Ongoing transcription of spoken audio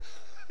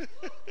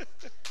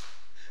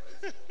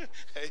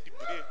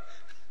Amen.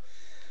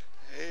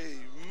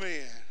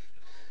 Amen.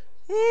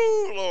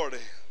 Woo, Lordy.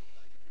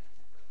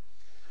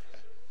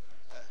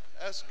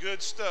 That's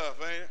good stuff,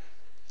 ain't it?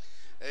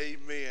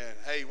 Amen.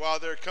 Hey, while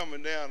they're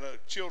coming down, the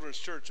children's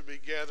church will be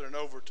gathering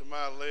over to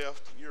my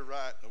left. You're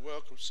right, in the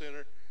Welcome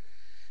Center.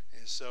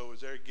 And so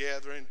as they're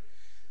gathering,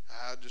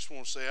 I just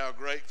want to say how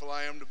grateful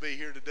I am to be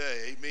here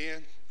today.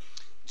 Amen.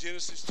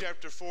 Genesis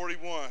chapter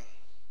 41.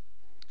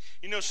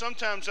 You know,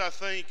 sometimes I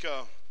think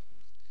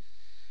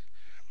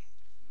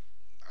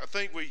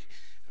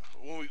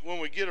when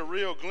we get a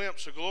real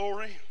glimpse of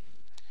glory,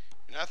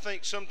 and I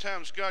think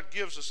sometimes God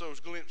gives us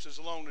those glimpses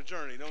along the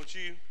journey, don't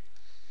you?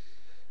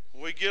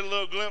 When we get a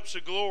little glimpse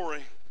of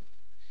glory,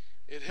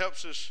 it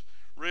helps us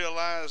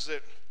realize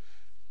that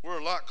we're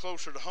a lot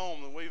closer to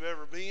home than we've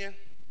ever been.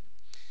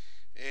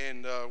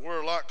 And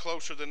we're a lot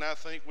closer than I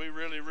think we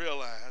really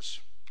realize.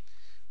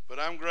 But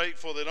I'm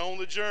grateful that on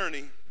the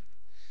journey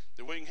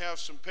that we can have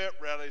some pep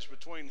rallies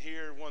between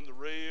here when the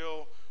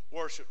real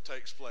worship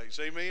takes place.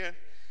 Amen?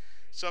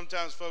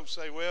 Sometimes folks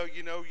say, well,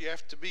 you know, you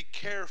have to be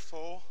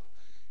careful.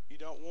 You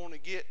don't want to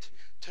get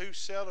too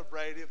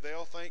celebrative.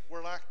 They'll think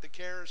we're like the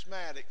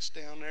charismatics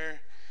down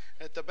there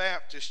at the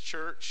Baptist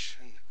church.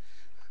 And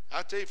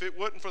I tell you, if it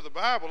wasn't for the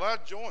Bible,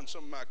 I'd join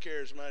some of my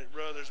charismatic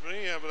brothers. But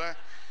yeah,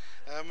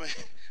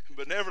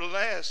 but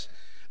nevertheless,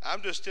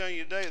 I'm just telling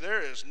you today,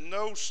 there is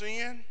no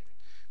sin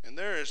and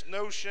there is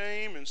no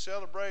shame in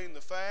celebrating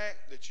the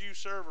fact that you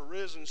serve a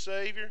risen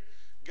Savior,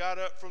 got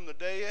up from the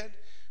dead,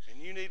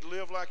 and you need to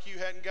live like you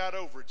hadn't got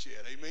over it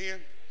yet. Amen?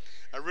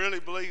 I really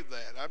believe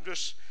that. I'm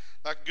just,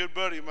 like a good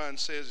buddy of mine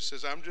says, he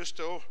says, I'm just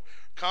a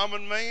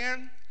common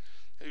man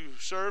who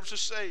serves a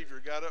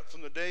Savior, got up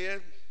from the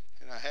dead,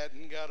 and I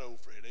hadn't got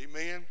over it.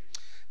 Amen?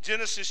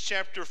 Genesis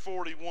chapter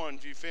 41,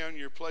 if you found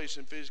your place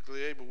and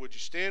physically able, would you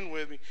stand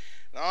with me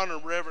in honor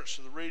and reverence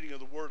to the reading of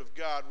the Word of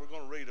God? We're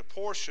going to read a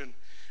portion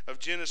of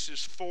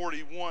Genesis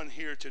 41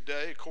 here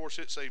today. Of course,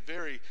 it's a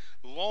very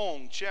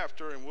long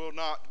chapter, and we'll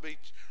not be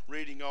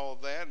reading all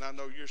of that, and I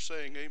know you're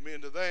saying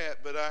amen to that,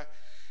 but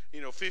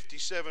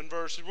 57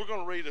 verses. We're going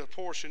to read a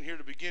portion here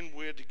to begin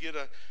with to get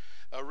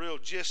a real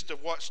gist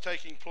of what's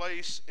taking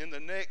place in the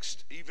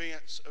next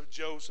events of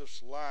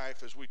Joseph's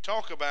life as we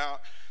talk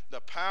about the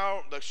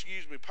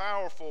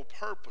powerful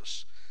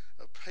purpose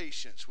of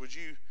patience. Would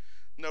you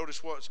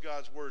notice what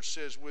God's word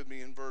says with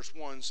me in verse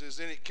 1? It says,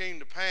 Then it came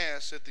to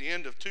pass at the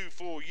end of 2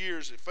 full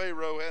years that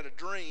Pharaoh had a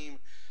dream,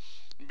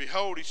 and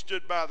behold, he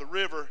stood by the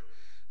river, and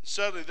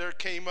suddenly there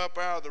came up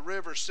out of the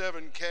river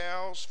 7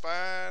 cows,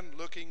 fine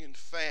looking and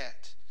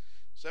fat.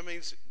 So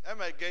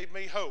that gave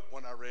me hope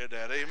when I read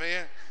that.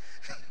 Amen.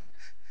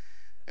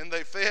 And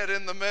they fed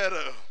in the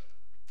meadow.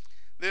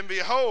 Then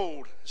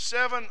behold,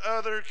 7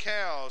 other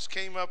cows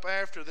came up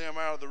after them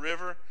out of the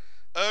river,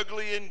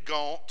 ugly and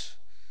gaunt,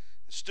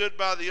 and stood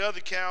by the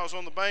other cows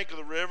on the bank of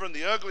the river. And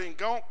the ugly and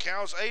gaunt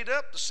cows ate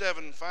up the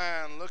 7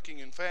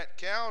 fine-looking and fat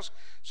cows.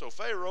 So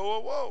Pharaoh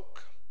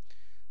awoke.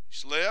 He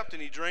slept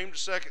and he dreamed a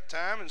second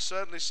time, and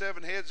suddenly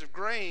 7 heads of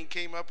grain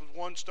came up with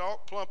one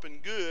stalk, plump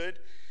and good.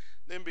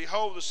 Then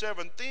behold, the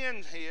 7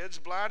 thin heads,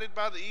 blighted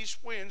by the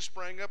east wind,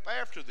 sprang up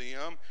after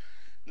them.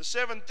 The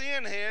 7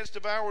 thin heads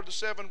devoured the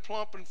 7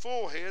 plump and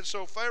full heads.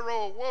 So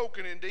Pharaoh awoke,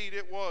 and indeed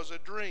it was a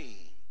dream.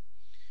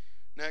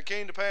 Now it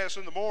came to pass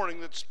in the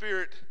morning that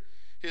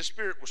his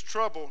spirit was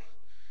troubled.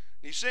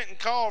 And he sent and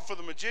called for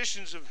the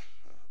magicians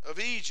of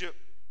Egypt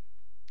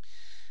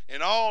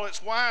and all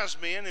its wise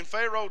men. And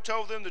Pharaoh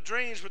told them the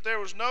dreams, but there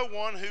was no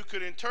one who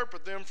could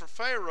interpret them for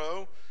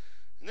Pharaoh.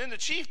 And then the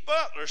chief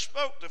butler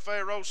spoke to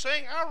Pharaoh,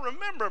 saying, I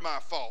remember my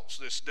faults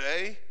this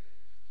day.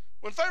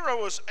 When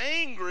Pharaoh was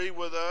angry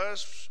with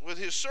us, with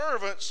his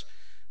servants,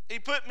 he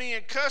put me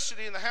in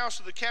custody in the house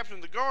of the captain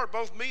of the guard,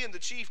 both me and the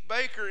chief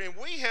baker, and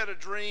we had a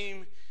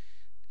dream.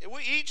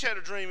 We each had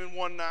a dream in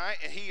one night,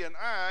 and he and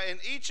I, and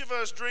each of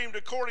us dreamed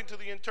according to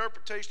the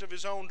interpretation of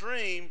his own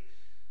dream.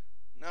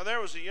 Now there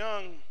was a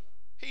young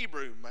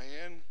Hebrew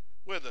man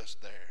with us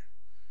there,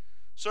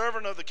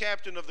 servant of the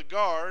captain of the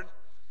guard.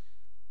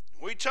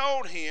 We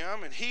told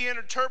him, and he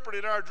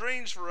interpreted our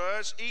dreams for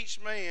us.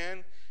 Each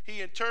man he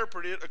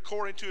interpreted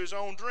according to his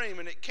own dream.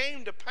 And it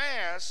came to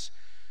pass,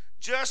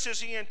 just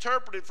as he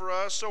interpreted for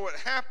us, so it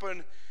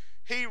happened.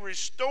 He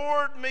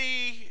restored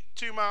me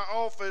to my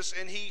office,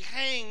 and he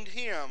hanged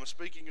him.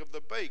 Speaking of the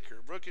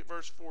baker, look at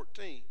verse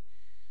 14.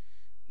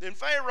 Then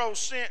Pharaoh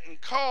sent and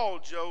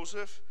called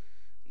Joseph,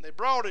 and they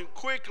brought him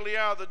quickly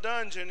out of the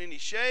dungeon, and he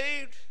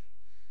shaved,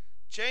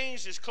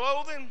 changed his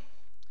clothing,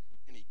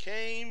 and he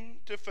came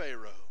to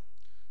Pharaoh.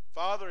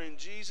 Father, in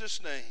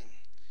Jesus' name,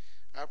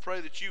 I pray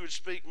that you would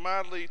speak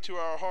mightily to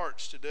our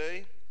hearts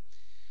today.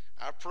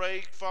 I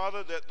pray,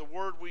 Father, that the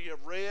word we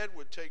have read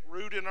would take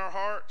root in our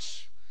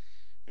hearts.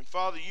 And,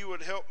 Father, you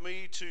would help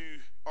me to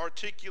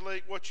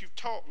articulate what you've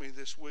taught me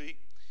this week,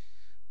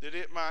 that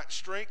it might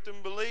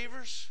strengthen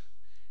believers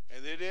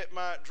and that it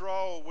might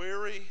draw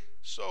weary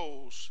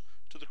souls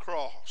to the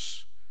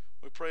cross.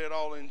 We pray it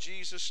all in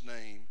Jesus'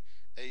 name.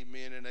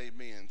 Amen and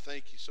amen.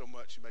 Thank you so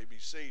much. You may be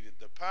seated.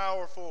 The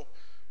powerful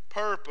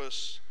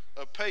purpose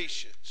of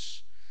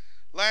patience.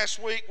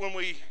 Last week when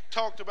we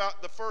talked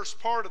about the first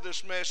part of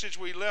this message,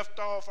 we left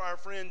off our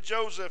friend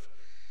Joseph.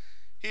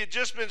 He had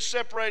just been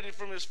separated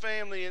from his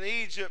family in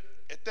Egypt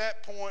at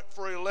that point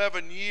for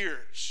 11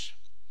 years.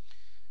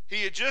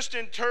 He had just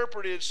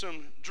interpreted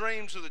some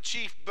dreams of the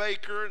chief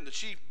baker and the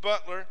chief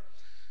butler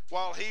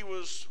while he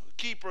was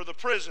keeper of the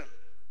prison.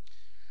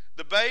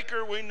 The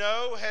baker, we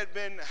know, had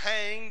been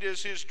hanged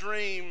as his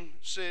dream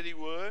said he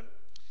would.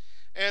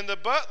 And the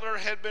butler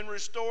had been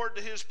restored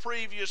to his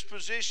previous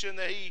position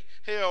that he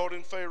held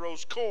in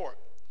Pharaoh's court.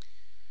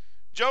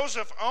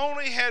 Joseph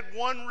only had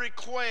one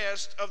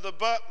request of the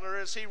butler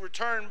as he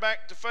returned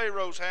back to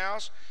Pharaoh's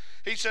house.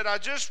 He said, I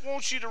just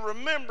want you to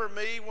remember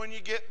me when you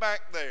get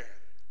back there.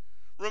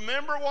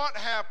 Remember what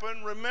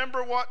happened.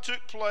 Remember what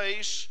took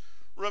place.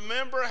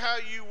 Remember how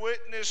you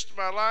witnessed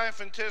my life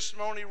and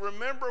testimony.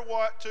 Remember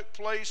what took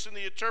place in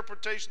the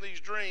interpretation of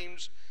these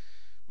dreams.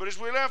 But as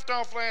we left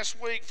off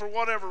last week, for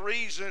whatever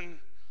reason,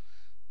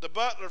 the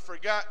butler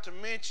forgot to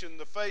mention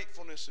the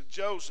faithfulness of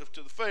Joseph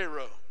to the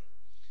Pharaoh.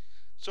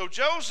 So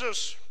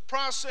Joseph's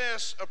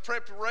process of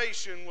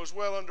preparation was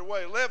well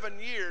underway. 11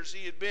 years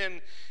he had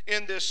been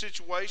in this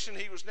situation.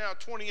 He was now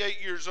 28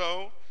 years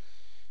old.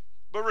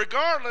 But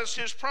regardless,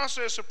 his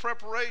process of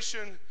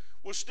preparation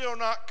was still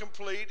not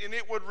complete, and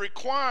it would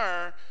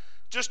require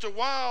just a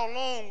while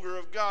longer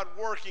of God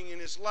working in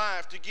his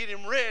life to get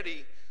him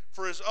ready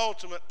for his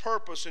ultimate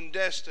purpose and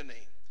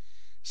destiny.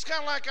 It's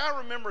kind of like I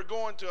remember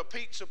going to a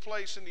pizza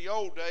place in the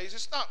old days.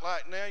 It's not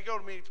like now. You go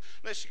to me,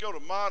 unless you go to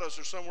Mata's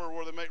or somewhere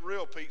where they make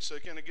real pizza,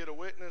 kind of get a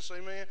witness,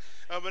 amen?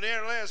 But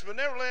nevertheless,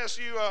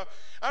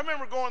 I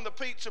remember going to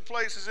pizza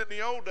places in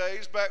the old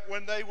days back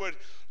when they would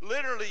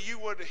literally, you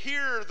would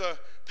hear the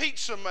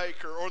pizza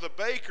maker or the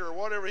baker or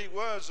whatever he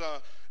was,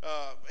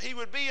 he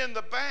would be in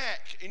the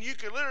back, and you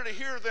could literally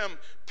hear them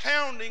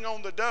pounding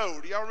on the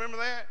dough. Do y'all remember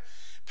that?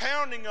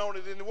 Pounding on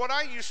it. And what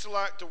I used to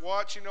like to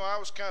watch, I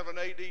was kind of an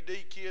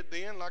ADD kid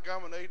then, like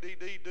I'm an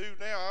ADD dude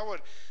now. I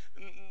would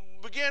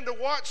begin to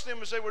watch them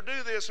as they would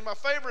do this. And my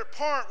favorite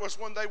part was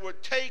when they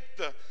would take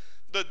the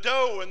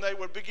dough and they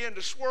would begin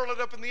to swirl it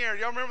up in the air.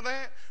 Y'all remember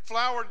that?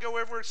 Flour would go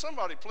everywhere.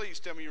 Somebody please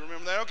tell me you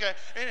remember that. Okay.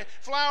 And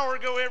flour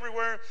would go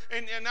everywhere.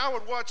 And I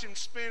would watch him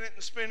spin it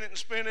and spin it and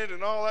spin it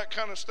and all that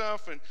kind of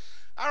stuff. And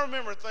I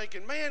remember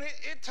thinking, man,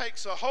 it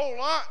takes a whole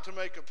lot to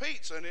make a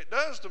pizza, and it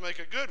does to make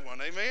a good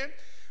one. Amen?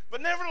 But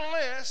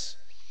nevertheless,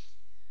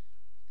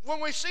 when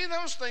we see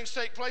those things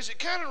take place, it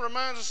kind of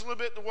reminds us a little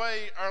bit the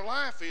way our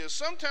life is.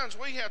 Sometimes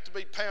we have to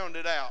be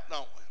pounded out,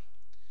 don't we?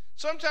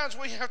 Sometimes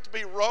we have to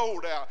be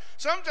rolled out.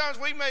 Sometimes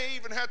we may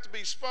even have to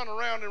be spun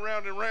around and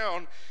round and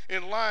round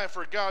in life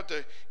for God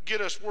to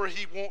get us where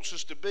he wants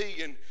us to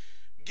be and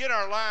get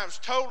our lives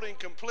totally and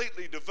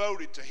completely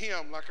devoted to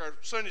him, like our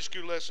Sunday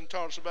school lesson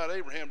taught us about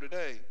Abraham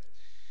today.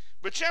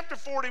 But chapter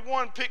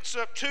 41 picks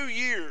up 2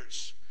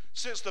 years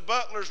since the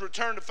butler's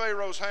returned to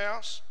Pharaoh's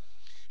house.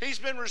 He's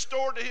been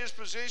restored to his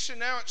position.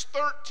 Now it's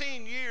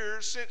 13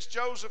 years since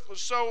Joseph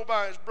was sold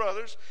by his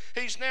brothers.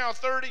 He's now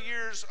 30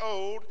 years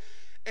old.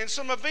 And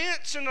some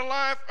events in the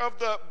life of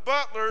the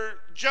butler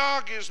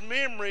jog his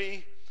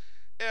memory,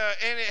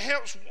 and it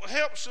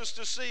helps us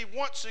to see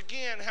once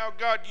again how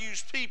God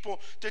used people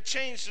to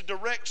change the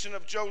direction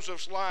of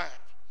Joseph's life.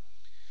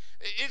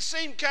 It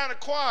seemed kind of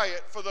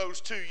quiet for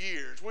those 2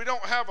 years. We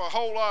don't have a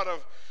whole lot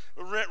of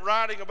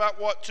writing about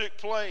what took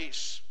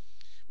place.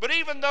 But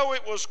even though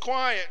it was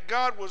quiet,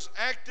 God was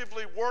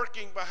actively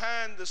working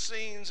behind the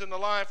scenes in the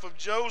life of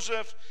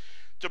Joseph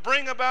to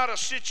bring about a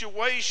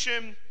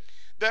situation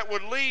that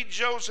would lead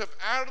Joseph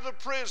out of the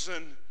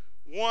prison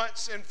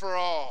once and for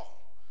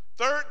all.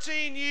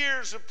 13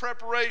 years of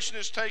preparation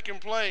has taken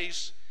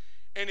place,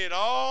 and it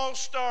all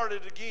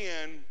started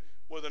again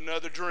with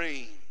another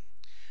dream.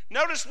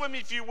 Notice with me,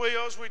 if you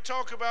will, as we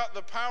talk about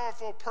the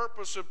powerful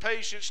purpose of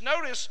patience,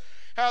 notice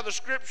how the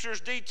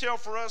scriptures detail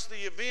for us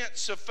the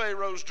events of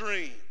Pharaoh's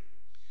dream.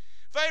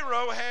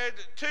 Pharaoh had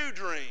 2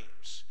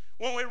 dreams.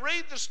 When we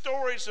read the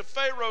stories of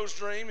Pharaoh's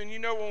dream, and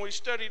when we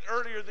studied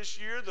earlier this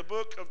year the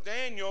book of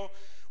Daniel,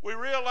 we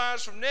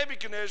realize from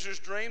Nebuchadnezzar's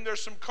dream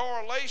there's some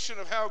correlation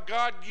of how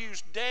God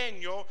used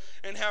Daniel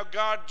and how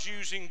God's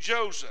using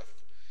Joseph.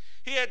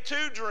 He had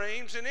 2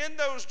 dreams, and in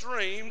those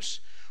dreams,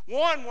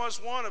 one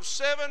was one of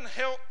 7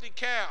 healthy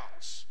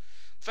cows,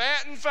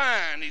 fat and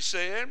fine, he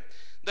said.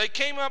 They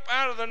came up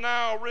out of the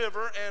Nile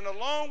River, and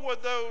along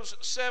with those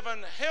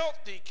 7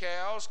 healthy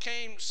cows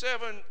came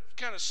 7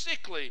 kind of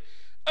sickly,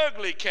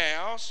 ugly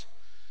cows.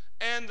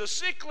 And the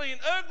sickly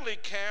and ugly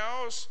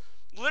cows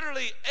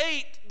literally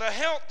ate the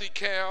healthy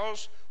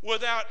cows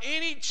without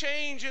any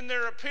change in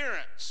their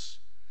appearance.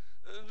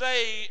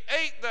 They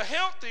ate the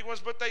healthy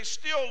ones, but they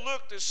still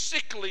looked as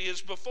sickly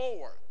as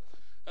before.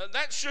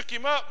 That shook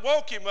him up,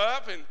 woke him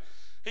up, and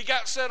he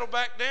got settled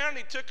back down.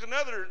 He took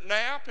another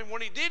nap, and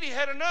when he did, he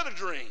had another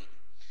dream.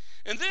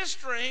 And this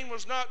dream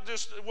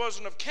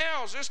wasn't of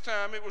cows this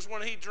time. It was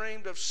when he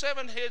dreamed of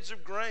 7 heads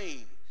of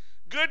grain,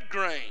 good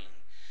grain.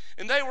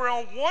 And they were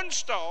on one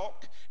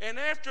stalk, And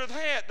after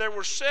that, there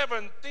were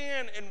 7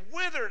 thin and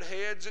withered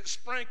heads that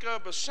sprang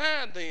up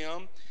beside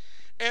them.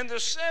 And the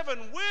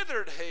 7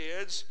 withered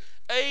heads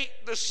ate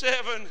the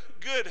 7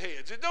 good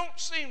heads. It don't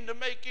seem to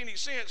make any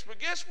sense, but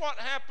guess what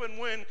happened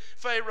when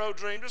Pharaoh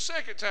dreamed a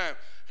second time?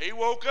 He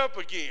woke up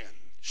again,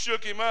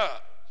 shook him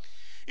up.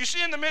 You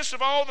see, in the midst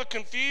of all the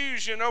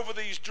confusion over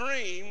these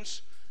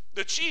dreams,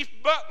 the chief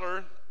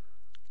butler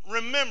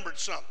remembered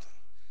something.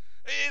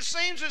 It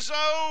seems as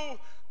though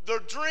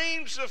the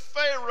dreams of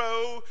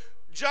Pharaoh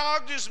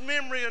jogged his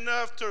memory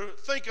enough to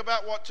think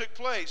about what took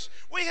place.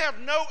 We have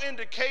no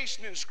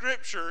indication in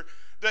Scripture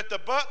that the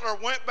butler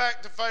went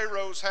back to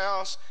Pharaoh's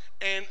house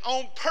and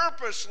on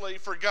purposely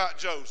forgot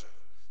Joseph.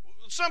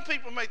 Some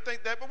people may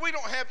think that, but we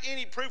don't have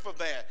any proof of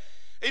that.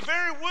 It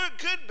very well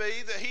could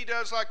be that he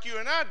does like you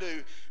and I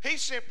do. He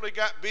simply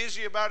got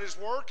busy about his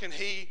work and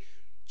he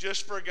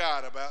just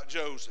forgot about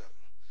Joseph.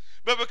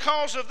 But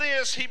because of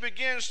this, he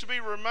begins to be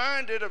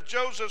reminded of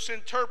Joseph's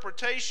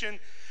interpretation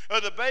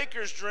of the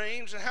baker's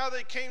dreams and how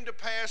they came to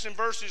pass in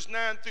verses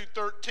 9 through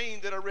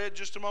 13 that I read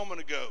just a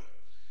moment ago.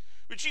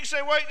 But you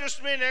say, wait just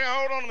a minute,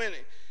 hold on a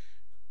minute.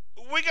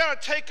 We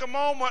got to take a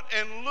moment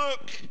and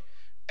look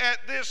at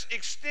this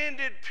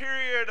extended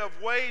period of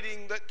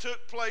waiting that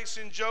took place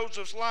in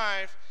Joseph's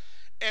life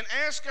and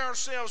ask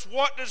ourselves,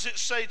 what does it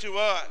say to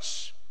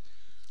us?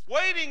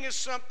 Waiting is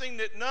something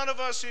that none of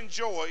us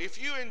enjoy. If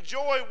you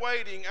enjoy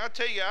waiting, I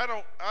tell you,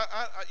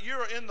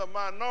 you're in the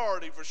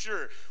minority for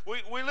sure.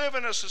 We live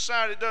in a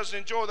society that doesn't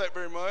enjoy that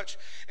very much.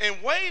 And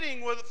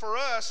waiting for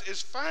us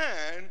is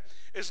fine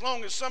as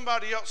long as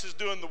somebody else is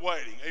doing the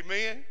waiting.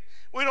 Amen?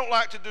 We don't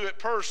like to do it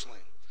personally.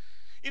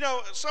 You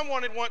know,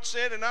 someone had once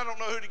said, and I don't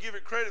know who to give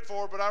it credit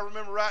for, but I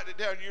remember writing it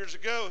down years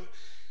ago.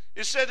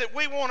 It said that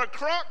we want a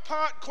crock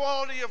pot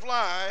quality of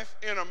life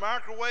in a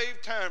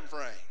microwave time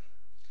frame.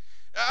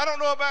 I don't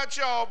know about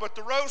y'all, but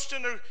the roast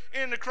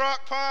in the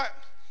crock pot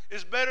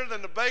is better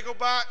than the bagel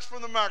bites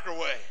from the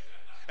microwave.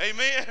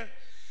 Amen?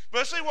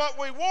 But see, what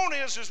we want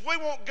is we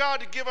want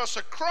God to give us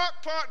a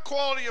crock pot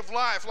quality of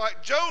life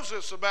like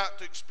Joseph's about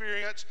to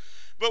experience,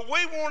 but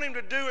we want him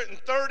to do it in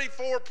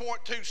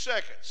 34.2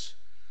 seconds.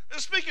 Now,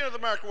 speaking of the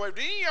microwave,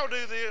 do any of y'all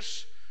do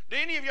this? Do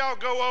any of y'all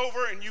go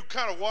over and you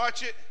kind of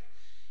watch it?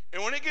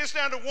 And when it gets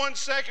down to 1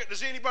 second,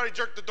 does anybody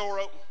jerk the door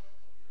open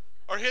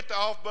or hit the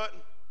off button?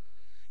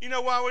 You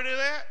know why we do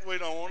that? We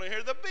don't want to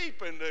hear the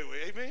beeping, do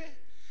we? Amen?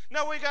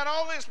 No, we got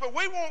all this, but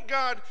we want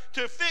God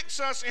to fix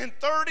us in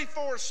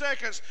 34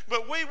 seconds,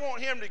 but we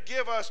want him to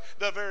give us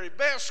the very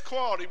best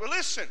quality. But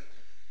listen,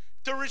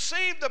 to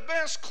receive the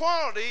best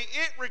quality,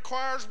 it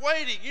requires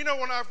waiting. You know,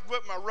 when I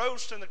put my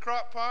roast in the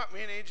crock pot,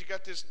 me and Angie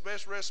got this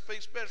best recipe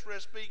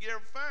you ever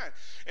find,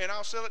 and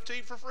I'll sell it to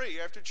you for free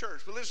after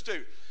church. But listen to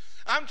it.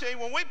 I'm telling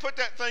you, when we put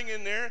that thing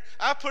in there,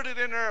 I put it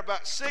in there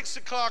about 6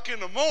 o'clock in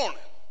the morning.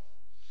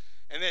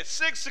 And at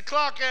 6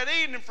 o'clock that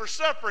evening for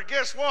supper,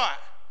 guess what?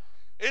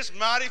 It's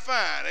mighty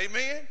fine,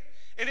 amen?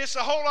 And it's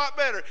a whole lot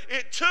better.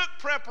 It took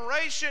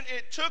preparation,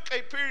 it took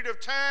a period of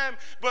time,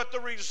 but the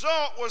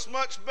result was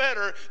much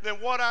better than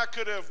what I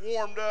could have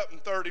warmed up in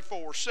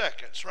 34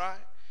 seconds, right?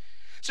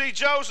 See,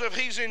 Joseph,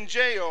 he's in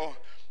jail.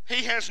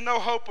 He has no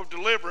hope of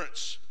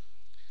deliverance.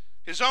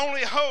 His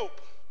only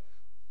hope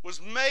was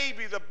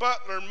maybe the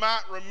butler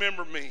might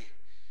remember me.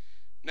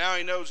 Now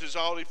he knows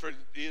all he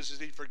is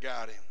he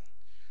forgot him.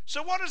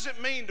 So what does it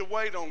mean to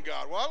wait on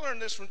God? Well, I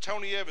learned this from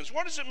Tony Evans.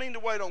 What does it mean to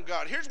wait on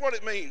God? Here's what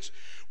it means.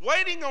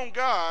 Waiting on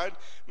God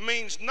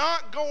means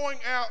not going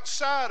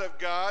outside of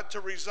God to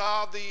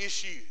resolve the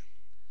issue.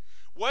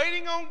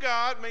 Waiting on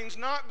God means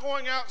not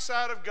going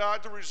outside of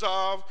God to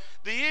resolve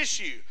the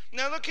issue.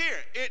 Now look here.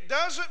 It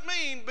doesn't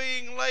mean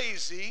being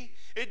lazy.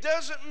 It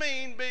doesn't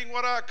mean being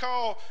what I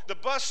call the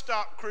bus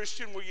stop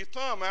Christian with your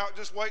thumb out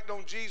just waiting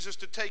on Jesus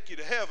to take you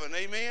to heaven.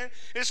 Amen?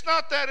 It's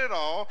not that at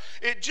all.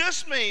 It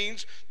just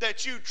means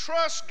that you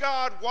trust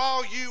God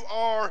while you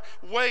are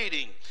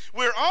waiting.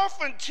 We're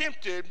often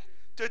tempted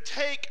to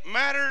take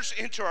matters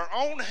into our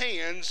own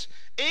hands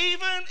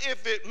even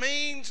if it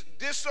means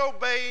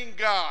disobeying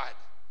God.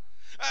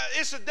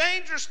 It's a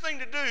dangerous thing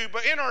to do,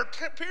 but in our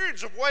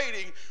periods of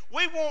waiting,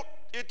 we want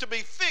it to be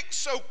fixed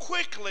so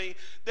quickly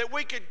that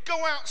we could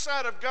go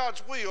outside of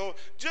God's will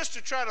just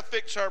to try to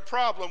fix our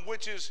problem,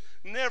 which is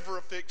never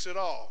a fix at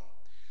all.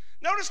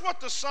 Notice what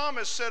the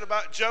psalmist said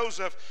about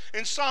Joseph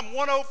in Psalm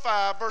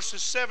 105,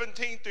 verses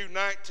 17 through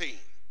 19.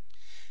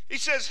 He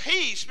says,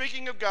 he,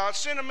 speaking of God,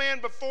 sent a man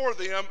before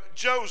them,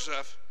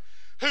 Joseph,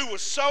 who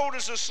was sold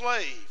as a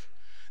slave.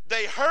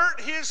 They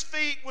hurt his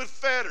feet with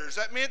fetters.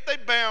 That meant they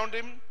bound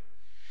him.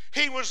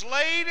 He was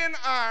laid in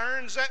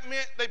irons. That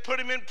meant they put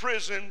him in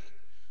prison.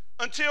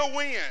 Until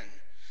when?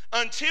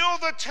 Until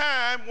the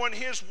time when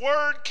his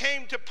word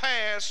came to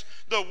pass,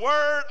 the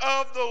word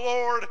of the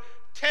Lord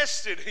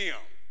tested him.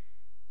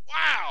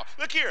 Wow.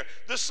 Look here.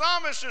 The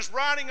psalmist is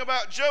writing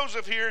about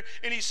Joseph here,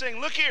 and he's saying,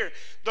 look here,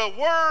 the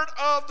word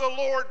of the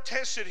Lord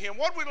tested him.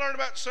 What did we learn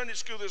about Sunday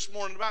school this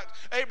morning? About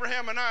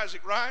Abraham and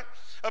Isaac, right?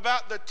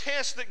 About the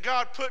test that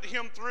God put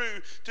him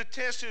through to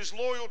test his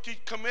loyalty,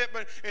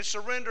 commitment, and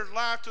surrendered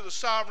life to the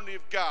sovereignty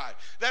of God.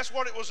 That's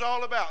what it was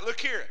all about.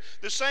 Look here.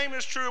 The same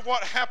is true of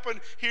what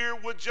happened here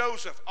with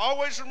Joseph.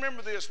 Always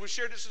remember this. We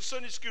shared this in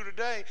Sunday school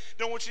today.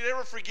 Don't want you to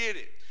ever forget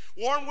it.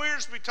 Warren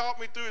Wiersbe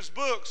taught me through his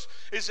books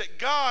is that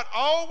God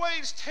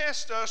always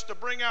tests us to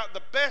bring out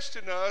the best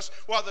in us,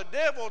 while the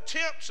devil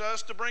tempts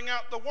us to bring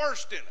out the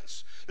worst in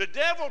us. The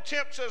devil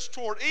tempts us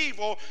toward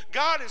evil.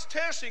 God is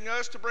testing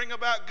us to bring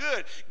about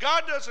good.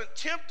 God doesn't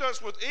tempt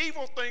us with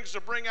evil things to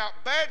bring out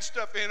bad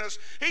stuff in us.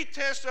 He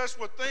tests us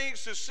with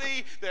things to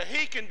see that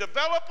he can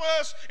develop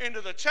us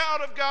into the child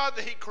of God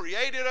that he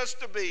created us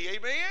to be.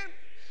 Amen?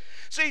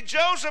 See,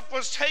 Joseph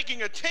was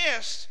taking a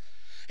test.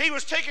 He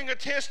was taking a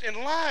test in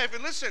life,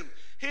 and listen,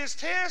 his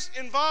test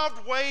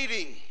involved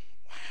waiting.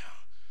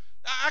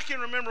 Wow. I can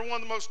remember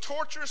one of the most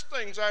torturous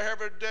things I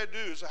ever did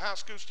do as a high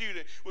school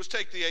student was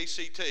take the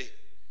ACT.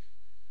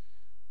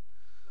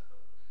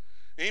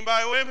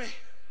 Anybody with me?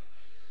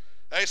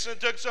 They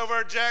took us over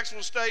at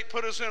Jacksonville State,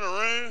 put us in a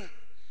room,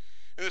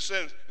 and they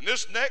said, and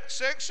this next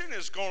section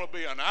is going to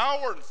be an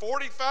hour and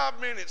 45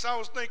 minutes. I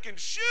was thinking,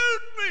 shoot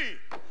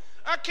me.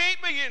 I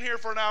can't be in here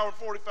for an hour and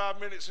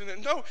 45 minutes. And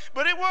then, no,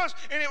 but it was.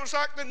 And it was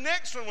like the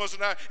next one was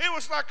an hour. It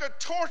was like a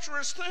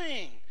torturous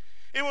thing.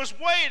 It was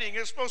waiting.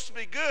 It's supposed to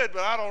be good,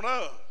 but I don't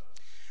know.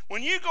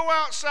 When you go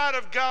outside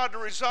of God to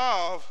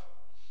resolve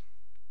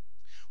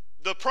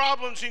the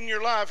problems in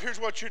your life, here's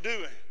what you're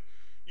doing.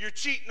 You're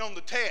cheating on the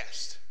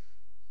test.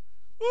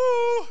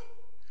 Woo!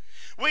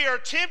 We are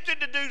tempted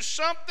to do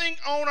something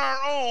on our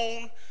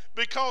own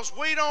because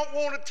we don't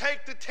want to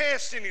take the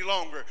test any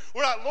longer.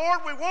 We're like, Lord,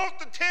 we want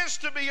the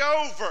test to be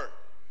over.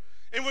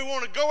 And we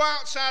want to go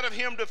outside of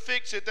him to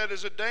fix it. That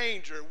is a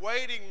danger.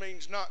 Waiting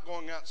means not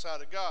going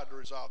outside of God to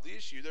resolve the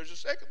issue. There's a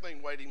second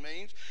thing waiting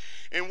means.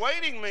 And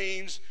waiting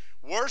means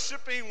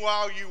worshiping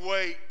while you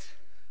wait.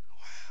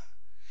 Wow.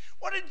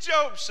 What did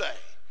Job say?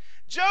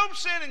 Job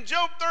said in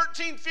Job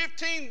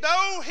 13:15,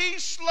 though he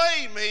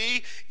slay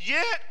me,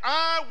 yet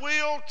I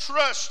will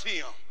trust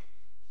him.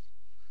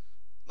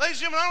 Ladies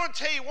and gentlemen, I want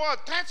to tell you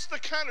what, that's the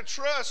kind of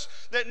trust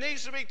that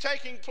needs to be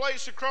taking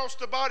place across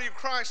the body of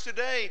Christ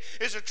today,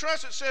 is a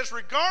trust that says,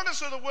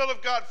 regardless of the will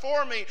of God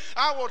for me,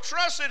 I will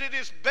trust that it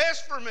is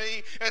best for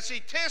me as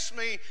he tests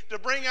me to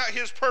bring out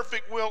his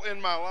perfect will in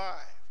my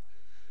life.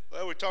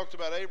 Well, we talked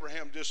about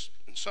Abraham just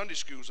in Sunday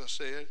school, as I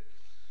said.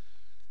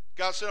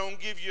 God said, I'm going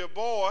to give you a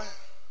boy.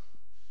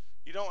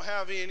 You don't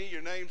have any.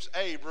 Your name's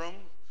Abram.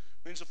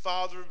 Means the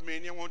father of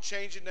many. I'm going to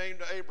change your name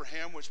to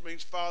Abraham, which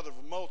means father of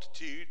a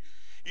multitude.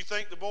 You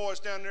think the boys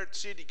down there at the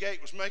city gate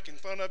was making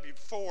fun of you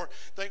before,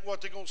 think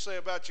what they're going to say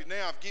about you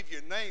now. I've give you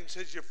a name,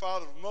 says you're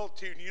father of a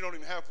multitude, and you don't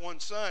even have one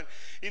son.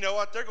 You know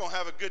what? They're going to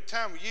have a good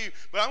time with you.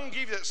 But I'm going to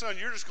give you that son.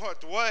 You're just going to have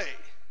to wait.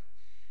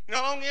 You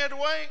know how long you had to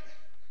wait?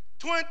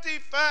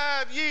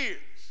 25 years.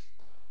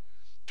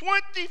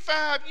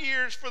 25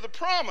 years for the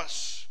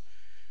promise.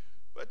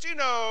 But you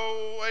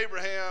know,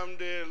 Abraham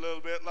did a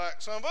little bit like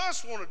some of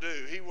us want to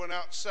do. He went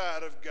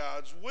outside of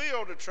God's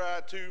will to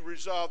try to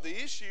resolve the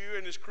issue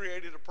and has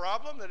created a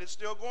problem that is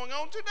still going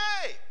on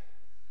today.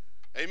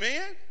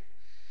 Amen?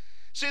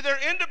 See, their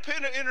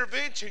independent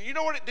intervention, you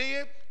know what it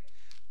did?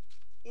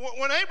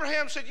 When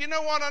Abraham said, you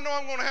know what, I know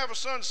I'm going to have a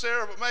son,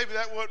 Sarah, but maybe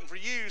that wasn't for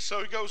you.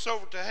 So he goes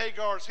over to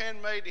Hagar's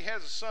handmaid. He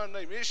has a son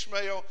named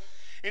Ishmael.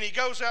 And he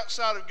goes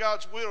outside of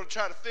God's will to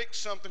try to fix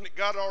something that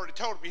God already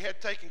told him he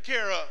had taken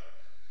care of.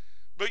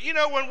 But you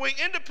know, when we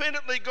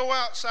independently go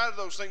outside of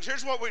those things,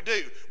 here's what we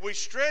do. We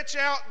stretch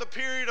out the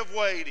period of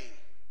waiting.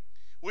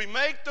 We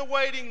make the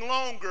waiting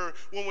longer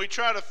when we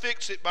try to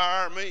fix it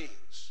by our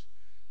means.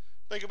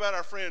 Think about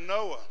our friend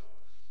Noah.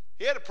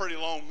 He had a pretty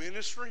long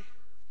ministry,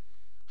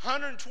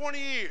 120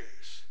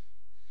 years.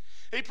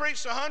 He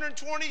preached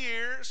 120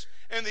 years,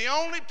 and the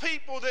only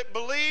people that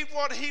believed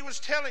what he was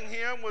telling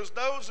him was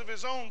those of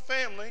his own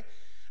family.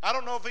 I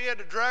don't know if he had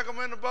to drag them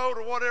in the boat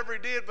or whatever he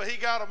did, but he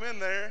got them in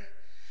there.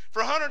 For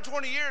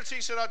 120 years,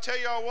 he said, I'll tell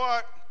y'all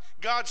what,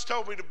 God's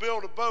told me to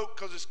build a boat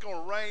because it's going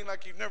to rain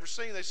like you've never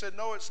seen. They said,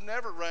 no, it's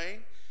never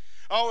rained.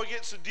 Oh, it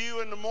gets the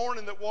dew in the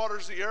morning that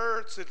waters the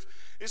earth.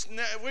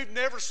 We've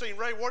never seen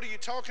rain. What are you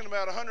talking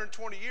about,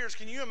 120 years?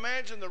 Can you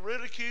imagine the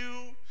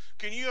ridicule?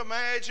 Can you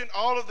imagine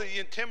all of the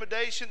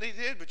intimidation that he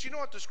did? But you know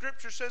what the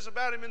scripture says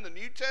about him in the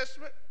New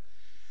Testament?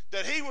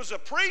 That he was a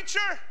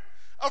preacher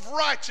of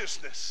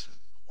righteousness.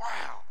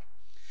 Wow.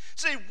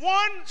 See,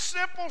 one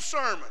simple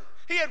sermon.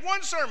 He had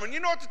one sermon. You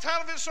know what the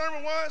title of his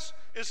sermon was?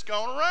 It's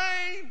gonna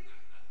rain.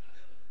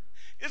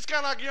 It's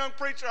kind of like a young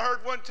preacher I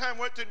heard one time,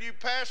 went to a new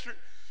pastor,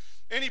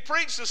 and he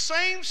preached the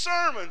same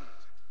sermon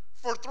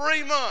for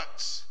 3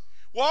 months.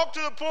 Walked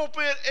to the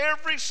pulpit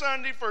every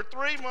Sunday for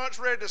 3 months,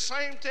 read the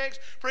same text,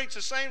 preached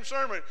the same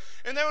sermon.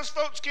 And there was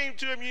folks came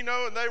to him, you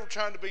know, and they were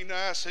trying to be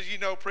nice. Said, you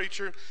know,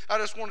 preacher, I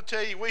just want to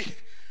tell you, we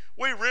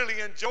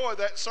really enjoy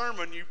that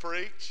sermon you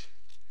preach.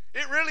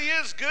 It really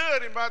is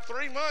good, and by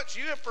 3 months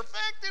you have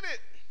perfected it.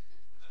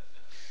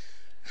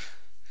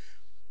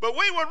 But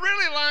we would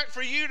really like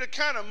for you to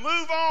kind of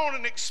move on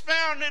and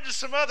expound into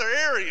some other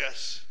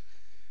areas.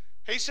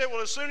 He said,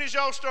 well, as soon as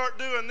y'all start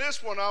doing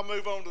this one, I'll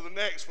move on to the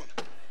next one.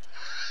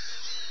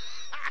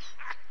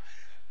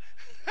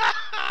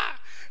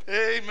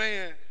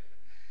 Amen.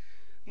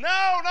 No,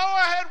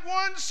 I had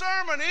one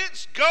sermon.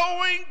 It's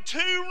going to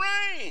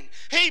rain.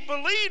 He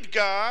believed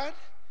God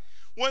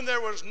when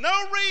there was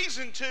no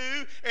reason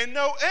to and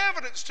no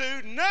evidence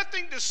to,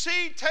 nothing to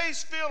see,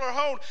 taste, feel, or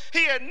hold.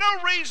 He had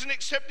no reason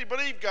except he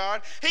believed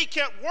God. He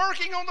kept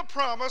working on the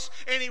promise,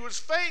 and he was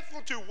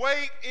faithful to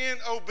wait in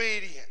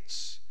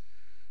obedience.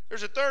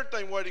 There's a third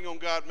thing waiting on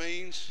God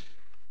means.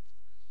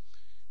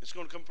 It's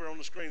going to come up here on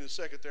the screen in a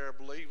second there, I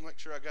believe. Make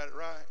sure I got it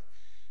right.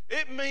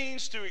 It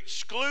means to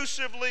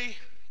exclusively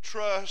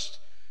trust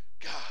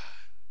God.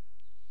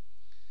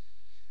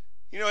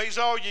 You know, he's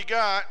all you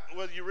got,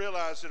 whether you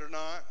realize it or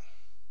not.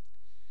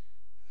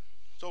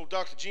 So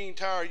Dr. Gene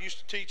Tyre used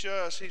to teach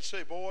us. He'd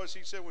say, boys,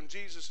 he said, when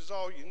Jesus is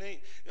all you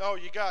need, all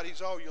you got,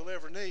 he's all you'll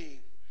ever need.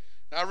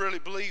 And I really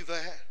believe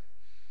that.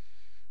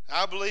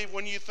 I believe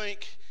when you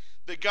think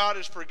that God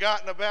has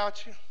forgotten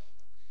about you,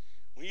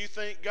 when you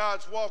think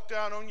God's walked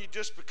out on you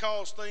just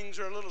because things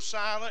are a little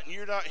silent and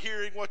you're not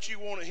hearing what you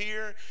want to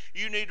hear,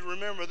 you need to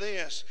remember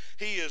this.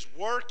 He is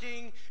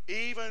working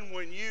even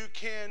when you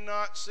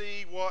cannot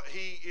see what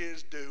he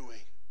is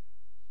doing.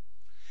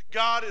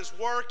 God is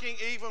working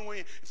even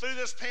when, through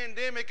this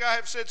pandemic, I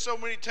have said so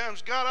many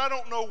times, God, I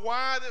don't know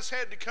why this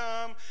had to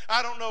come.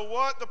 I don't know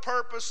what the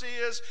purpose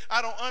is.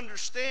 I don't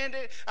understand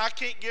it. I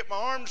can't get my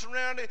arms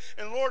around it.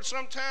 And Lord,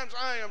 sometimes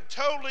I am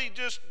totally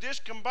just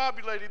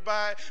discombobulated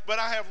by it, but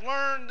I have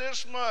learned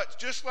this much,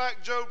 just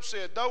like Job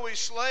said, though he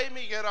slay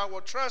me, yet I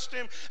will trust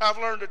him. I've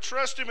learned to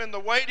trust him in the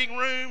waiting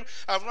room.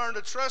 I've learned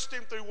to trust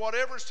him through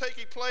whatever's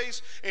taking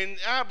place, and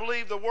I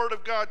believe the Word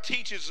of God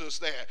teaches us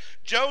that.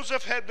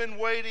 Joseph had been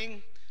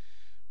waiting,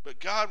 but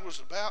God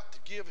was about to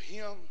give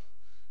him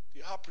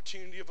the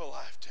opportunity of a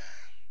lifetime.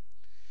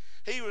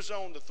 He was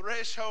on the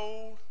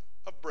threshold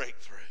of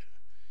breakthrough.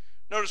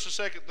 Notice the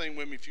second thing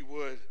with me, if you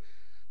would.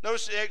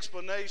 Notice the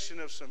explanation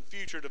of some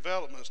future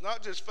developments.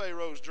 Not just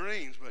Pharaoh's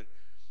dreams, but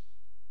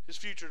his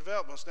future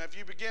developments. Now, if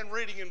you begin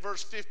reading in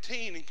verse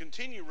 15 and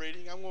continue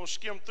reading, I'm going to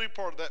skim through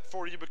part of that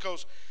for you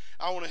because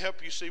I want to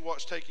help you see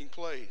what's taking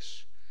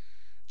place.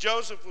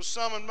 Joseph was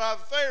summoned by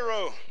the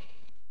Pharaoh.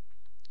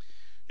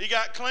 He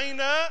got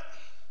cleaned up.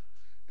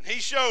 He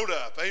showed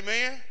up,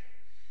 amen.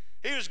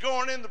 He was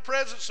going in the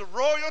presence of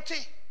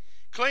royalty,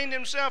 cleaned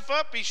himself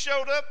up. He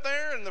showed up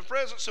there in the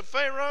presence of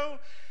Pharaoh,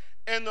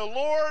 and the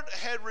Lord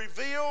had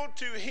revealed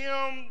to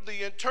him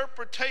the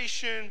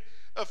interpretation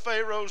of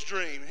Pharaoh's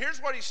dream.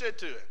 Here's what he said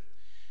to him.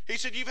 He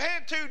said, you've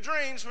had two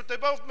dreams, but they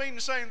both mean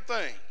the same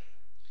thing.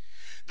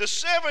 The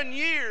 7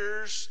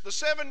 years, the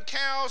 7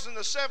 cows and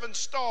the 7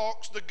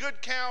 stalks, the good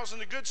cows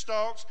and the good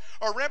stalks,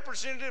 are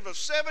representative of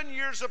 7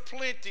 years of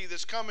plenty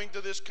that's coming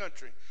to this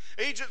country.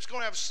 Egypt's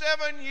going to have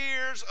 7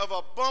 years of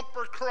a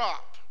bumper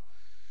crop.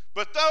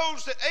 But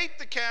those that ate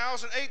the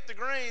cows and ate the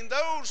grain,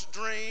 those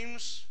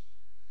dreams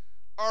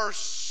are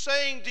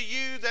saying to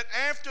you that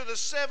after the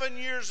 7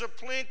 years of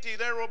plenty,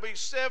 there will be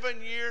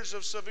 7 years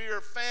of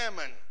severe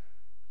famine.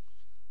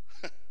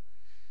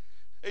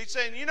 He's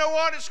saying, you know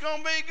what? It's going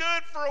to be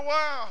good for a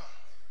while,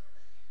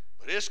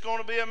 but it's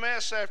going to be a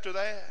mess after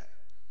that.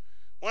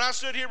 When I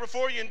stood here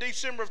before you in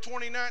December of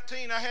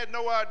 2019, I had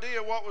no idea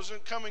what was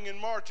coming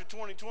in March of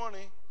 2020.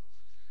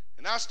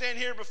 And I stand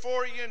here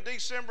before you in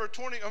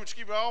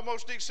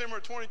almost December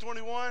of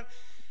 2021.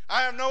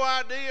 I have no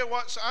idea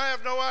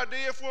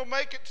if we'll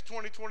make it to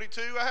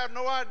 2022. I have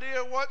no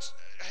idea what's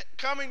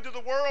coming to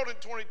the world in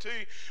 2022.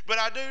 But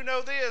I do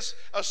know this,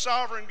 a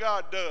sovereign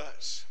God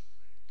does.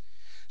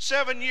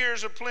 7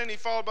 years of plenty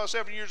followed by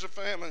 7 years of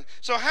famine.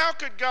 So how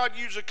could God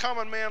use a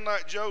common man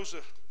like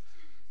Joseph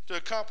to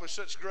accomplish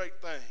such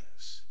great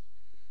things?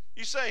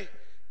 You say,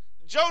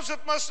 Joseph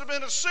must have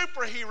been a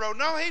superhero.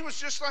 No, he was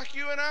just like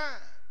you and I.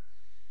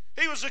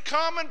 He was a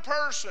common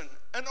person,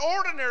 an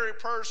ordinary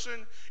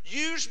person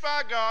used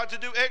by God to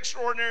do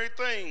extraordinary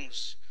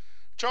things.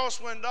 Charles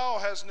Swindoll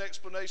has an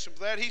explanation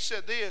for that. He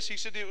said this. He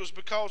said it was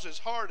because his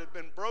heart had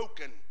been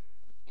broken.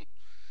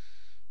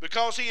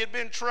 Because he had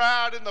been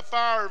tried in the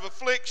fire of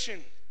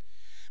affliction,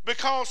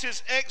 because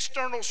his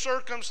external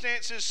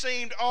circumstances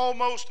seemed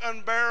almost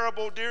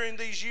unbearable during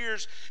these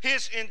years,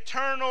 his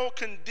internal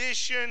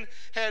condition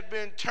had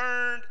been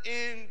turned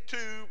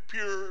into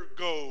pure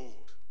gold.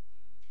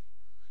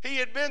 He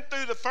had been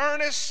through the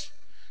furnace,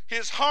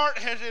 his heart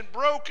had been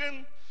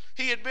broken,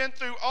 he had been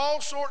through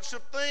all sorts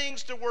of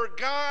things to where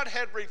God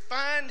had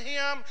refined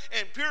him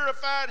and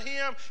purified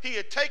him. He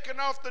had taken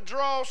off the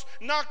dross,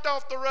 knocked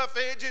off the rough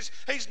edges.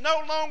 He's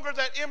no longer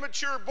that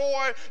immature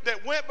boy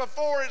that went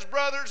before his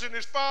brothers and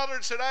his father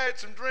and said, I had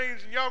some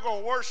dreams and y'all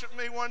going to worship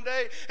me one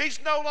day. He's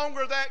no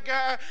longer that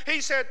guy.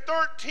 He's had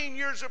 13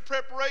 years of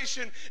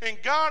preparation, and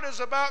God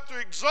is about to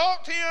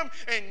exalt him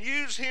and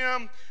use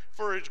him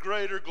for his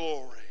greater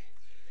glory.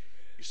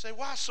 You say,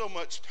 why so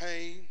much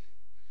pain?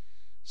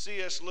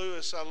 C.S.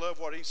 Lewis, I love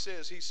what he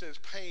says. He says,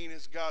 pain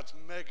is God's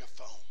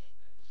megaphone.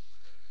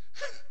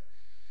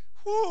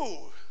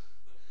 Whoo!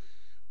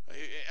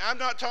 I'm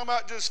not talking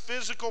about just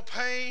physical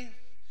pain.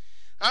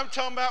 I'm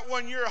talking about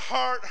when your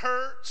heart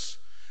hurts.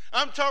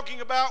 I'm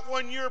talking about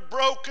when you're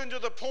broken to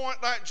the point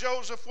like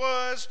Joseph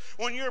was,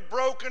 when you're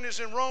broken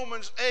as in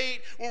Romans 8,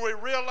 when we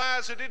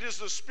realize that it is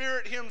the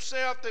Spirit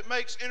Himself that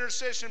makes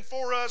intercession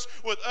for us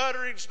with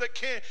utterings that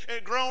can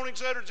and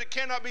groanings, utterings that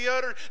cannot be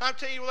uttered. I'm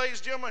telling you, ladies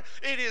and gentlemen,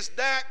 it is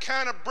that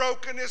kind of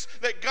brokenness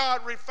that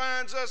God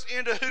refines us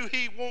into who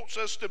He wants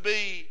us to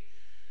be.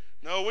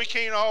 No, we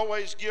can't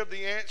always give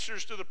the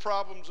answers to the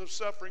problems of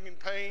suffering and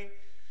pain.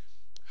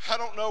 I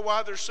don't know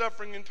why there's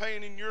suffering and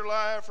pain in your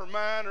life or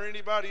mine or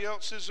anybody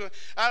else's.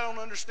 I don't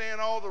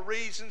understand all the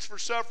reasons for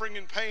suffering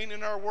and pain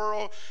in our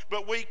world,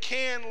 but we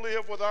can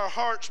live with our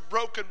hearts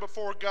broken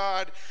before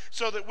God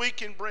so that we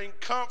can bring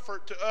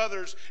comfort to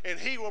others, and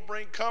He will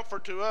bring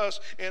comfort to us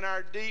in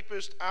our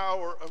deepest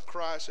hour of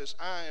crisis.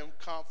 I am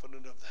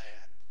confident of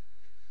that.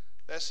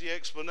 That's the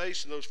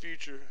explanation of those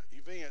future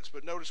events.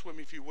 But notice with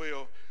me, if you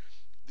will,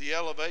 the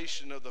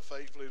elevation of the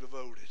faithfully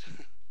devoted.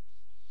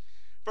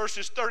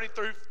 Verses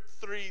 33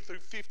 through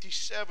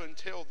 57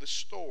 tell the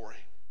story.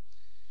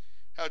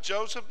 How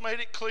Joseph made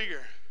it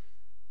clear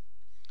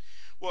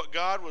what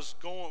God was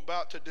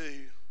about to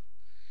do,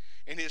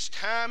 and His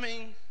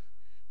timing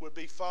would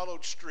be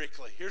followed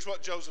strictly. Here's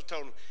what Joseph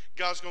told him.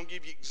 God's going to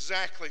give you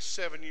exactly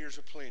 7 years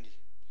of plenty.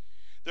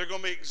 There are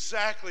going to be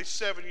exactly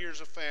 7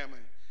 years of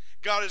famine.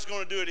 God is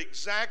going to do it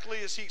exactly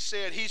as He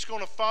said. He's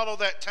going to follow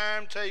that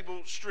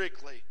timetable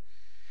strictly.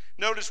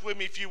 Notice with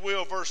me, if you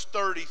will, verse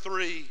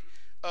 33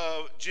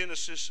 of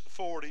Genesis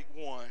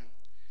 41.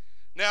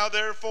 Now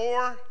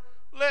therefore,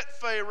 let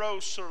Pharaoh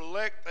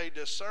select a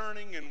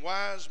discerning and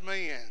wise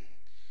man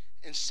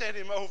and set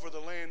him over the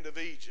land of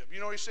Egypt. You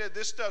know, he said,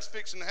 this stuff's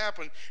fixing to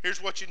happen.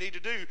 Here's what you need to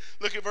do.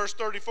 Look at verse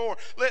 34.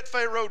 Let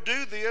Pharaoh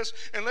do this,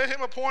 and let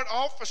him appoint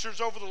officers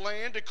over the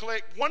land to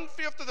collect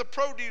 1/5 of the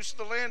produce of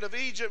the land of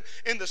Egypt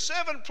in the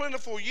 7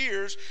 plentiful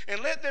years, and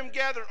let them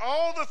gather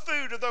all the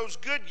food of those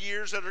good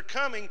years that are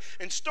coming,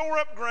 and store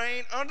up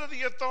grain under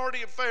the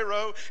authority of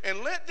Pharaoh,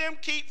 and let them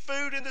keep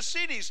food in the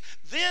cities.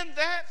 Then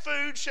that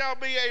food shall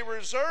be a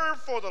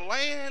reserve for the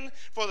land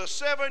for the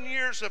 7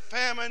 years of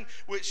famine,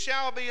 which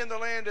shall be in the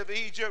land of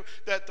Egypt,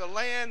 that the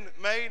land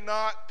may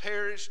not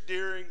perish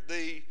during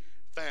the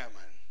famine.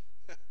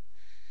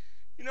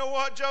 You know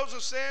what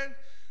Joseph said?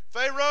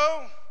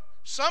 Pharaoh,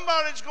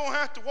 somebody's going to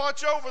have to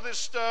watch over this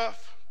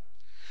stuff.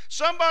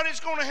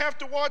 Somebody's going to have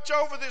to watch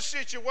over this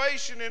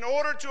situation in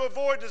order to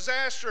avoid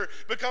disaster,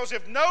 because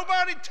if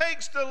nobody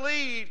takes the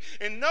lead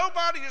and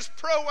nobody is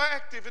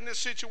proactive in this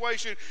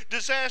situation,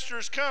 disaster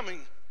is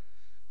coming.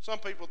 Some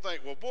people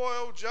think, well, boy,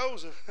 old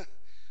Joseph,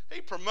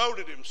 he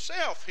promoted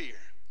himself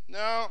here.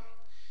 No.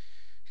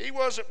 He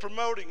wasn't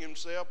promoting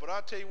himself, but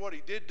I'll tell you what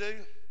he did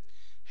do.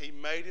 He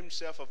made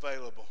himself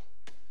available.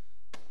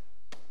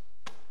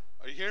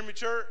 Are you hearing me,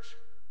 church?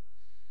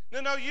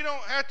 No, you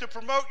don't have to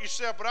promote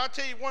yourself, but I'll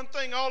tell you one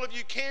thing all of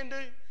you can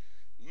do.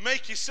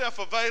 Make yourself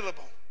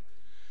available.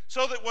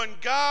 So that when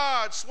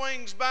God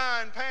swings by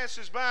and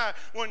passes by,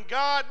 when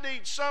God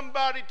needs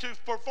somebody to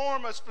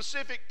perform a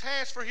specific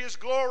task for His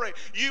glory,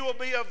 you will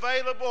be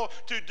available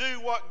to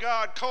do what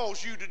God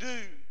calls you to do.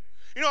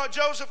 You know what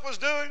Joseph was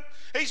doing?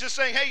 He's just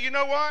saying, hey, you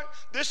know what?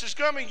 This is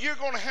coming. You're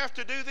going to have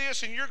to do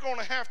this, and you're going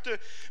to have to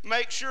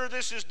make sure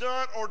this is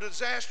done, or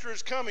disaster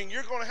is coming.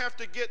 You're going to have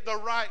to get the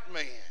right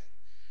man.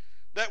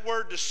 That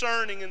word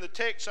discerning in the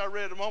text I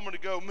read a moment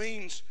ago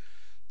means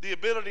the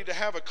ability to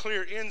have a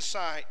clear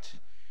insight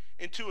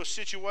into a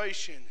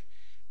situation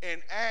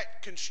and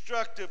act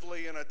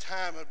constructively in a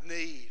time of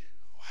need.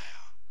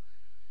 Wow.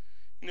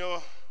 You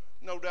know,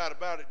 no doubt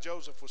about it,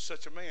 Joseph was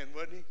such a man,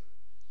 wasn't he?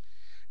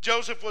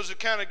 Joseph was the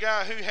kind of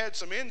guy who had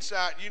some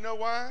insight. You know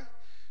why?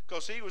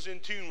 Because he was in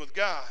tune with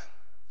God.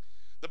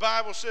 The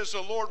Bible says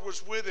the Lord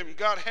was with him.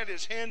 God had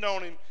His hand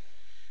on him.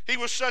 He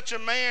was such a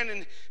man,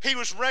 and he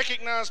was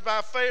recognized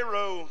by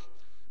Pharaoh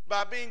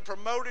by being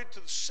promoted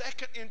to the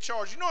second in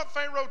charge. You know what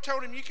Pharaoh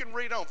told him? You can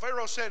read on.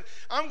 Pharaoh said,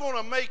 I'm going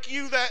to make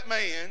you that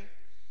man,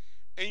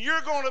 and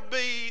you're going to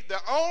be the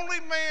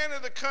only man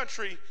in the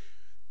country.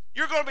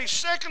 You're going to be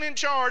second in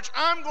charge.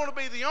 I'm going to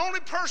be the only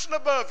person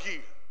above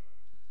you.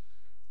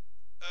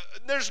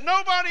 There's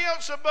nobody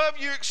else above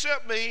you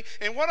except me,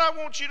 and what I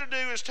want you to do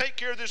is take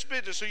care of this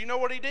business. So you know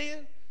what he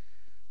did?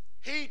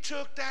 He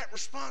took that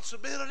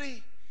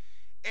responsibility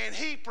and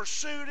he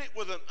pursued it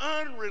with an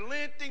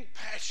unrelenting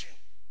passion.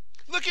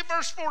 Look at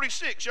verse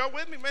 46. Y'all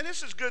with me? Man,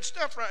 this is good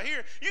stuff right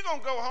here. You're going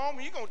to go home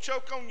and you're going to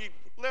choke on your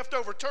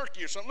leftover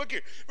turkey or something. Look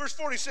here, verse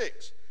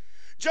 46.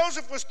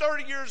 Joseph was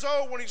 30 years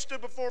old when he stood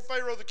before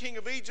Pharaoh, the king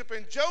of Egypt,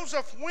 and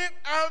Joseph went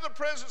out of the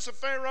presence of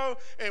Pharaoh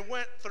and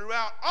went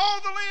throughout all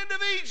the land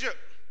of Egypt.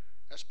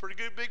 That's a pretty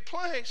good big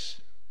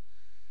place.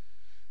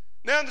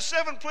 Now in the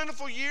 7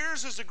 plentiful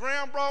years, as the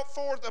ground brought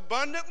forth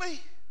abundantly,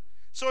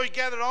 so he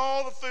gathered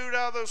all the food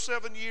out of those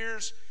 7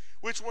 years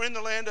which were in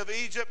the land of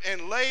Egypt,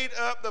 and laid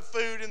up the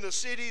food in the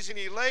cities, and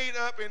he laid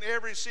up in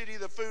every city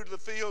the food of the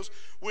fields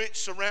which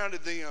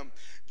surrounded them.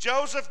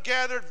 Joseph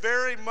gathered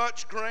very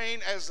much grain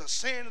as the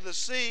sand of the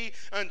sea,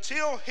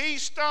 until he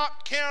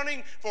stopped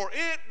counting, for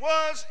it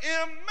was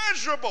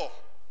immeasurable.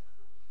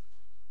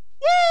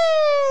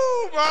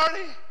 Woo,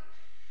 Marty!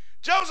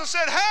 Joseph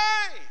said,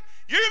 hey,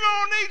 you're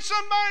going to need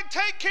somebody to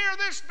take care of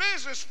this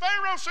business.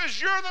 Pharaoh says,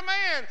 you're the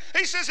man.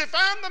 He says, if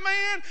I'm the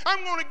man,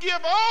 I'm going to give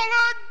all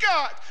I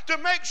got to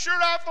make sure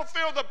I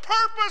fulfill the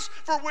purpose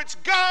for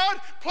which God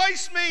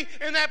placed me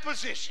in that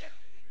position.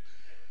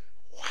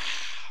 Wow.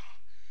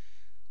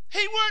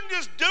 He wasn't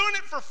just doing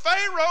it for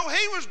Pharaoh.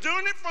 He was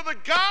doing it for the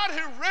God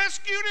who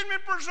rescued him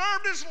and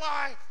preserved his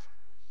life.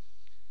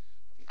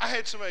 I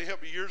had somebody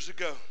help me years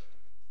ago.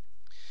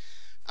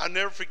 I'll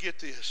never forget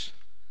this.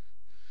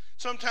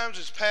 Sometimes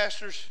as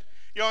pastors,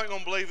 y'all ain't going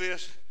to believe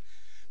this,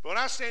 but when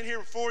I stand here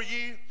before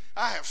you,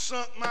 I have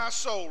sunk my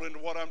soul into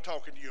what I'm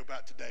talking to you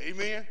about today.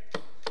 Amen?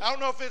 I don't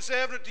know if it's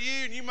evident to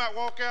you, and you might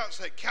walk out and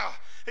say, God,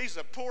 he's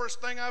the poorest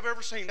thing I've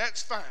ever seen.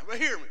 That's fine, but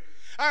hear me.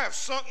 I have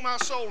sunk my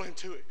soul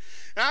into it.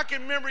 And I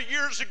can remember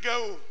years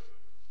ago,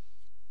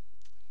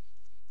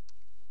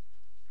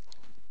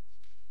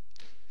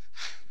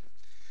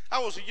 I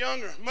was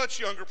a much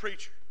younger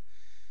preacher.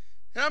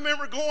 And I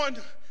remember going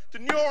to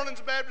New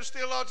Orleans Baptist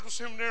Theological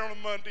Seminary on a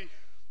Monday,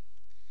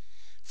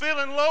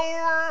 feeling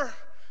lower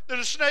than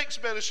a snake's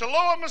belly, so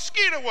low a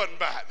mosquito wouldn't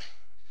bite me.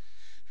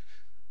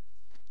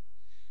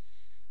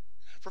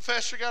 The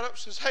professor got up and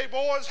says, hey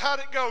boys, how'd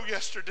it go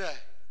yesterday?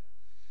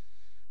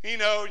 You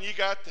know, and you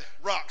got the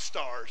rock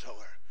stars over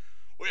there.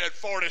 We had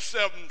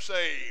 47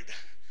 saved.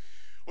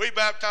 We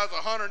baptized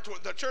 120.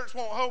 The church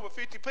won't hold but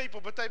 50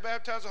 people, but they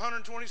baptized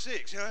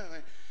 126. You know,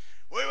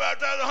 we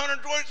baptized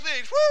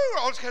 126. Woo!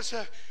 All this kind of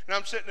stuff. And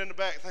I'm sitting in the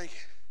back thinking,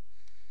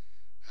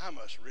 I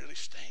must really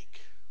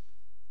stink.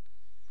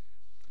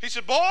 He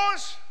said,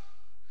 boys,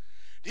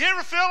 do you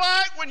ever feel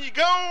like when you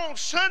go on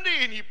Sunday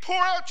and you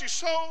pour out your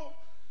soul,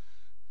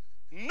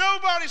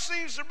 nobody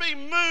seems to be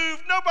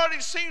moved, nobody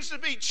seems to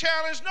be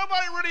challenged,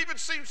 nobody really even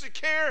seems to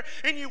care,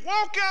 and you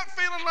walk out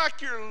feeling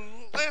like you're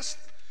less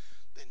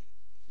than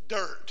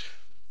dirt?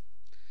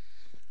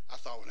 I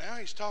thought, well, now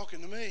he's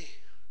talking to me.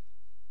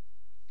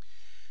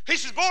 He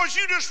says, boys,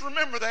 you just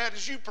remember that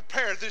as you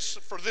prepare this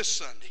for this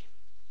Sunday.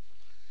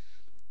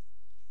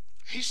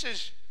 He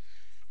says,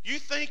 you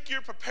think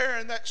you're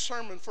preparing that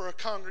sermon for a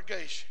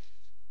congregation.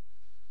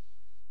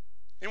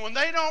 And when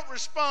they don't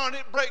respond,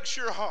 it breaks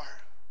your heart.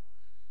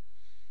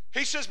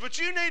 He says, but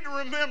you need to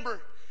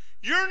remember,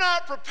 you're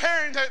not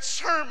preparing that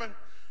sermon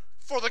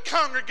for the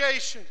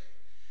congregation.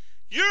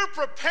 You're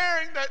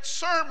preparing that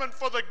sermon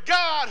for the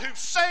God who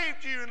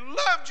saved you and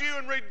loved you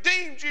and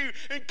redeemed you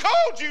and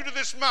called you to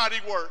this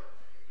mighty work.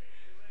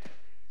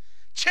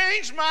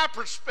 Changed my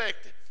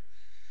perspective.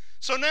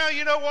 So now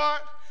you know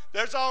what?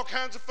 There's all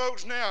kinds of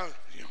folks now,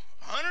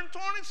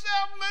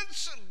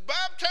 127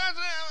 baptized.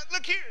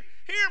 Look here,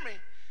 hear me.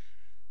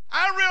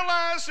 I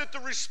realize that the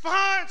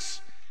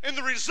response and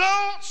the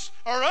results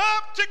are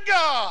up to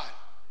God.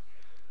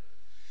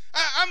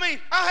 I mean,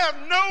 I have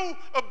no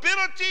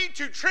ability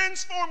to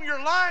transform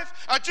your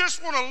life. I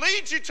just want to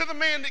lead you to the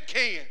man that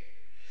can.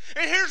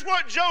 And here's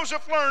what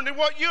Joseph learned and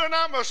what you and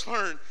I must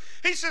learn.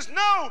 He says,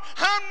 no,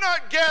 I'm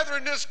not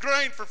gathering this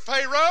grain for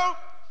Pharaoh.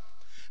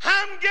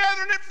 I'm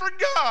gathering it for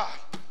God.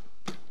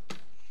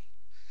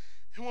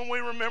 And when we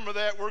remember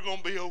that, we're going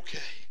to be okay.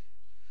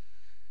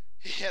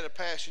 He had a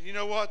passion. You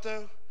know what,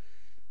 though?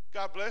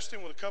 God blessed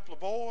him with a couple of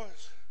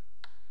boys.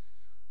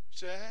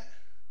 See that?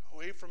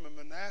 Ephraim and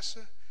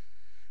Manasseh.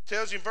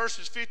 Tells you in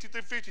verses 50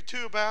 through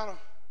 52 about them.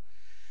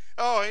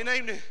 Oh, he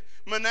named it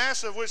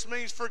Manasseh, which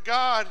means for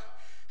God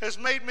has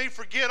made me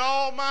forget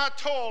all my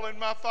toil in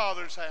my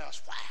father's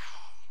house. Wow.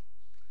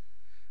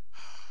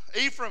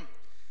 Ephraim,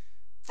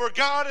 for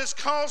God has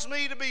caused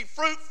me to be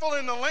fruitful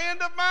in the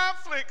land of my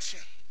affliction.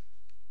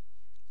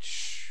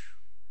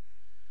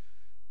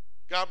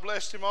 God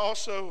blessed him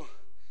also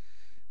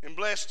and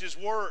blessed his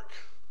work,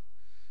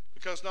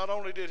 because not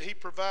only did he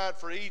provide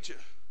for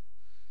Egypt,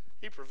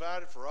 he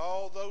provided for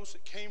all those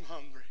that came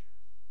hungry.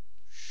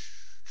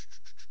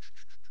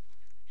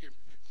 Here.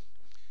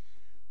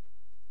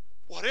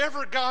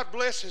 Whatever God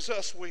blesses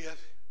us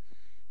with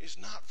is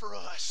not for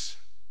us.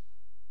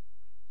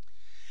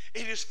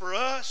 It is for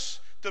us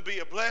to be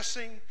a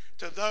blessing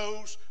to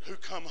those who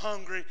come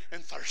hungry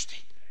and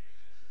thirsty.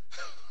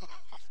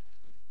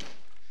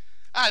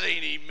 I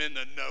ain't even in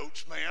the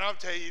notes, man. I'll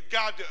tell you,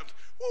 God,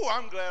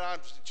 I'm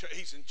glad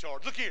he's in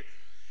charge. Look here.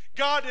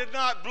 God did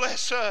not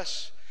bless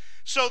us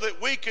so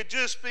that we could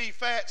just be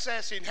fat,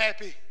 sassy, and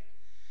happy.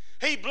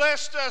 He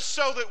blessed us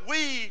so that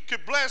we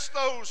could bless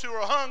those who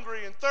are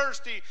hungry and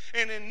thirsty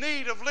and in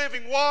need of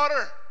living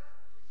water.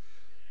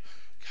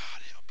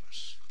 God help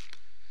us.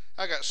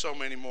 I got so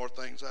many more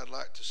things I'd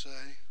like to say.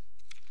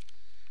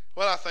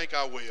 Well, I think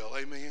I will.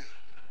 Amen.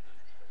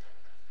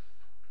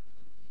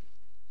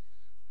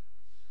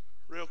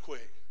 Real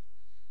quick.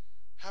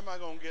 How am I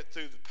going to get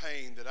through the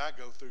pain that I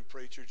go through,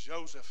 preacher?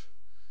 Joseph,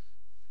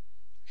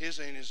 His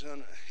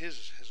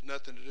has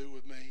nothing to do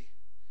with me.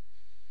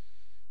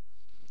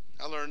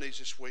 I learned these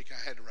this week.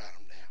 I had to write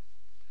them down.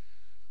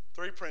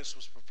 3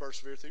 principles for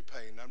persevere through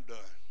pain. I'm done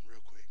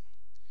real quick.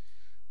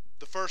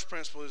 The first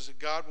principle is that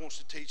God wants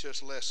to teach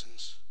us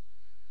lessons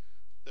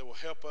that will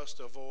help us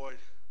to avoid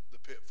the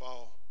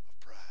pitfall of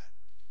pride.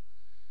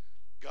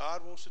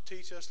 God wants to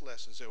teach us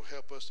lessons that will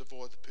help us to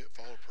avoid the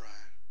pitfall of pride.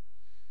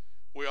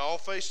 We all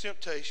face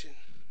temptation.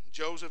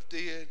 Joseph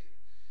did.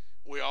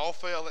 We all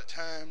fail at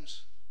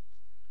times.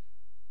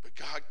 But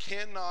God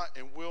cannot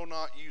and will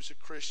not use a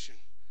Christian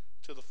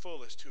to the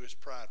fullest who is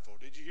prideful.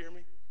 Did you hear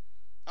me?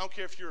 I don't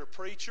care if you're a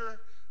preacher,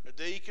 a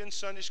deacon,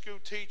 Sunday school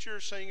teacher,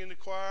 singing in the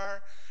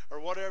choir,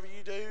 or whatever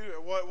you do,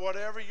 or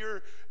whatever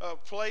your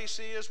place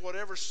is,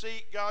 whatever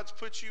seat God's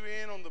put you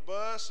in on the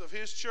bus of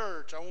His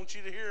church. I want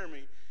you to hear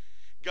me.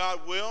 God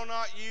will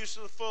not use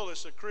to the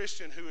fullest a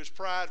Christian who is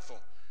prideful.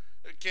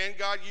 Can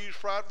God use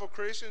prideful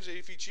Christians?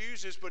 If He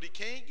chooses, but He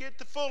can't get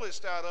the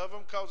fullest out of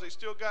them because they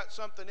still got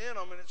something in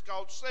them, and it's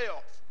called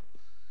self.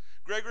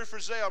 Gregory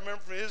Frizzell, I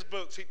remember from his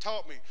books, he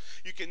taught me,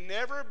 you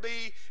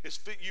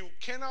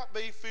cannot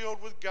be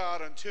filled with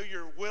God until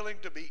you're willing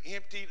to be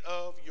emptied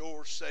of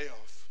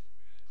yourself.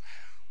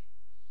 Wow.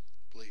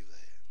 Believe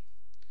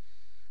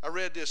that. I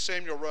read this,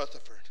 Samuel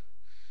Rutherford.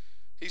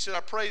 He said,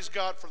 I praise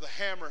God for the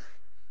hammer,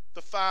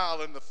 the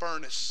file, and the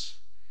furnace.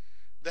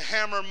 The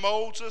hammer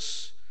molds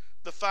us,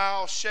 the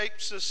file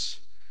shapes us,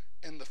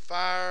 and the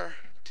fire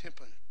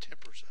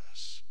tempers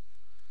us.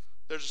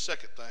 There's a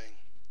second thing.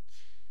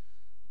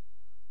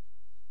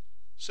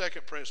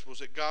 Second principle is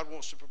that God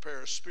wants to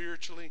prepare us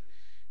spiritually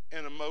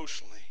and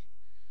emotionally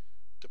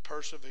to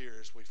persevere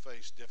as we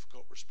face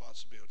difficult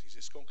responsibilities.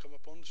 It's going to come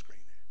up on the screen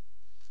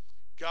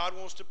there. God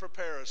wants to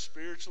prepare us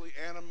spiritually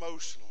and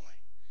emotionally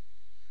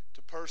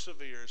to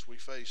persevere as we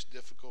face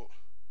difficult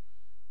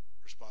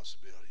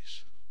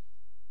responsibilities.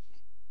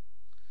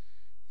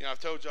 You know,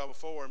 I've told y'all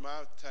before in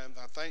my time,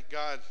 I thank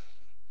God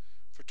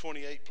for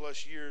 28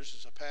 plus years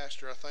as a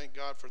pastor. I thank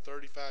God for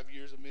 35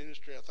 years of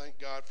ministry. I thank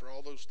God for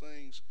all those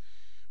things.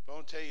 But I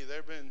want to tell you, there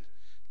have been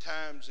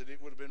times that it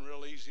would have been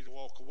real easy to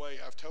walk away.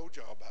 I've told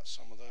y'all about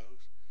some of those.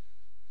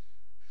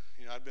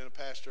 You know, I'd been a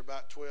pastor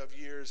about 12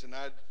 years, and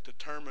I'd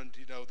determined,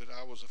 you know, that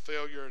I was a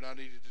failure and I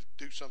needed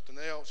to do something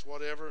else,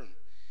 whatever.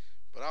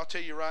 But I'll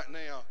tell you right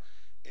now,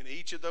 in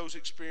each of those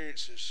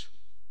experiences,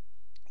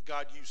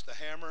 God used the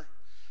hammer,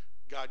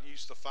 God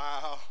used the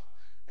file,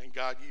 and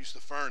God used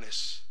the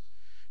furnace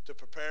to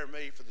prepare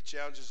me for the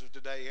challenges of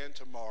today and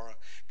tomorrow.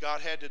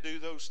 God had to do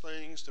those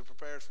things to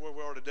prepare us for where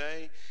we are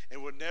today,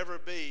 and would never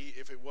be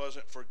if it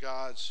wasn't for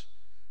God's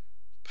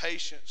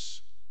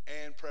patience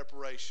and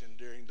preparation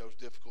during those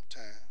difficult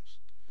times.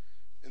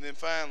 And then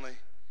finally,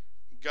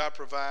 God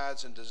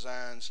provides and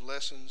designs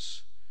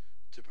lessons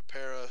to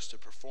prepare us to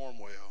perform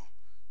well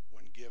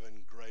when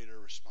given greater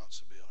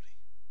responsibility.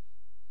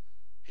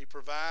 He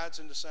provides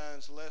and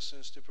designs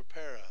lessons to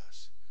prepare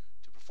us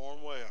to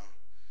perform well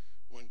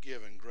when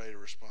given greater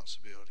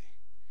responsibility.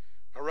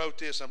 I wrote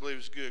this, I believe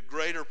it's good.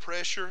 Greater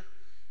pressure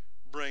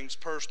brings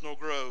personal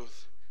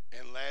growth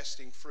and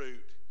lasting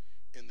fruit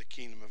in the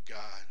kingdom of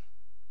God.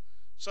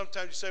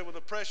 Sometimes you say, well,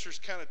 the pressure's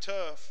kind of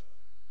tough.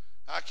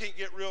 I can't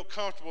get real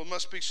comfortable. It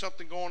must be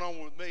something going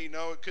on with me.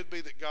 No, it could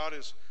be that God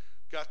has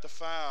got the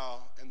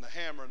file and the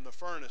hammer and the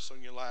furnace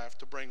on your life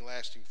to bring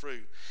lasting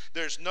fruit.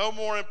 There's no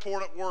more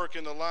important work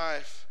in our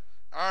life,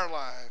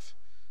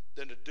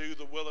 than to do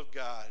the will of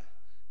God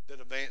that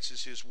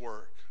advances His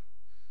work.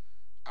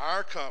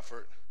 Our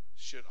comfort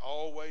should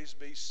always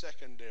be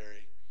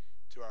secondary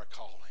to our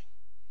calling.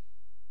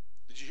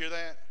 Did you hear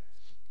that?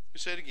 Let me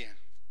say it again.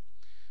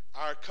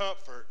 Our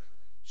comfort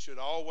should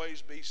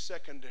always be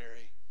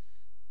secondary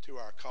to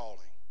our calling.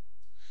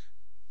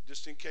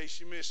 Just in case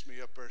you missed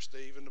me up there,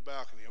 Steve, in the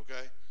balcony,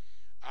 okay?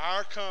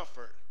 Our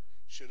comfort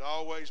should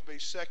always be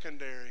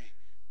secondary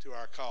to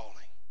our calling.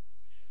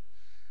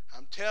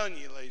 I'm telling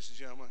you, ladies and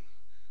gentlemen,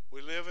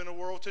 we live in a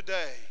world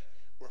today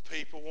where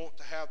people want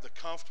to have the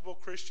comfortable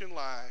Christian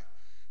life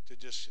to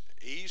just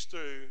ease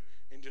through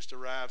and just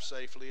arrive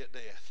safely at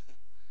death.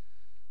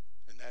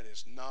 And that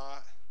is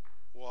not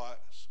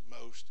what's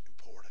most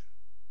important.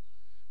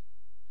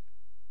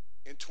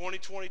 In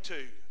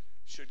 2022,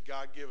 should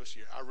God give us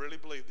here, I really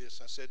believe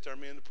this. I said to our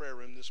men in the prayer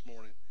room this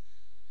morning,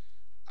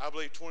 I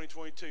believe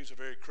 2022 is a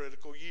very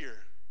critical year.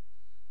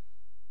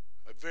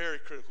 A very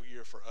critical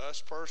year for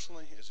us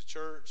personally as a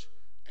church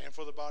and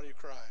for the body of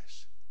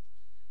Christ.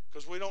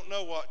 Because we don't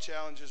know what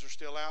challenges are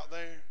still out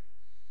there,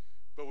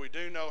 but we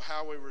do know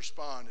how we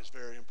respond is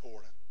very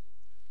important.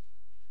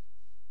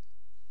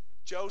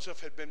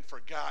 Joseph had been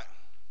forgotten.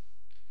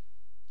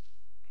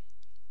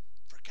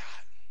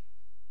 Forgotten.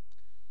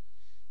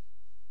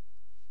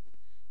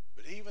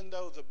 But even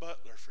though the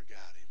butler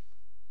forgot him,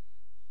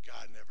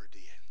 God never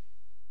did.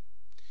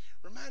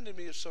 Reminded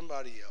me of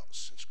somebody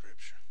else in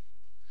Scripture.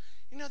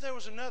 You know, there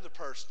was another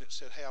person that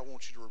said, hey, I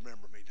want you to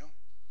remember me, don't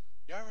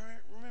you? Y'all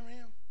remember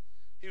him?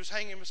 He was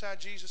hanging beside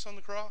Jesus on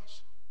the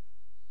cross.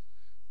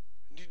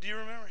 Do you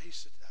remember? He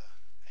said,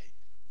 hey,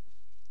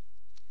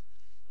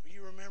 will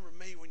you remember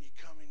me when you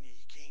come into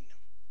your kingdom?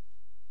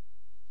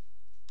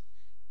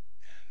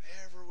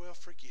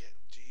 forget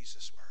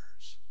Jesus'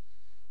 words.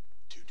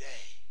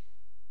 Today,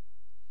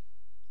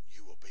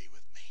 you will be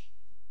with me.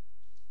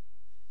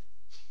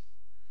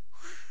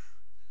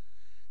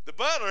 The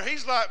butler,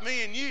 he's like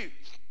me and you.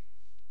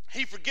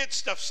 He forgets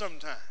stuff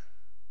sometimes.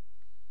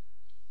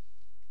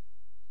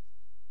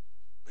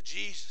 But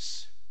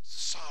Jesus is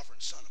the sovereign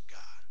Son of God.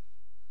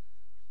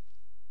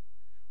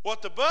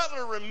 What the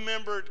butler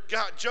remembered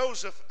got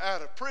Joseph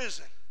out of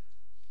prison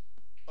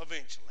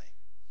eventually.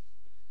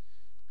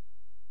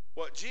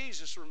 What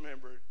Jesus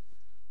remembered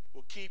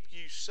will keep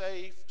you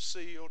safe,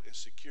 sealed, and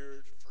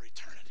secured for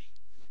eternity.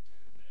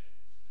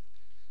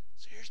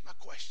 So here's my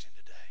question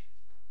today.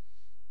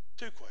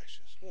 Two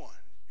questions. One,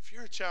 if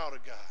you're a child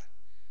of God,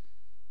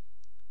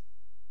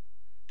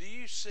 do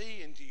you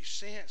see and do you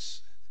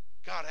sense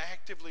God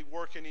actively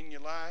working in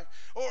your life?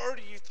 Or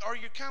are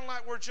you kind of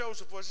like where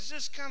Joseph was? He's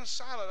just kind of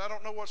silent. I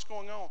don't know what's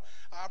going on.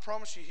 I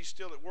promise you, he's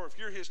still at work. If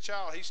you're his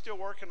child, he's still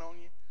working on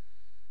you.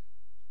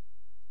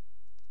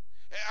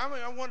 I mean,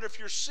 I wonder if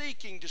you're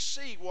seeking to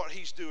see what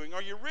he's doing.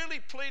 Are you really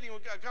pleading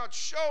with God? God,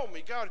 show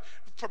me. God,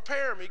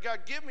 prepare me. God,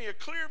 give me a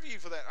clear view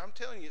for that. I'm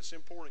telling you, it's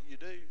important you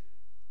do.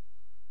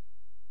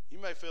 You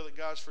may feel that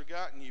God's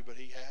forgotten you, but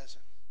he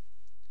hasn't.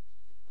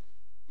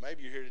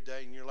 Maybe you're here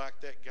today and you're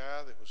like that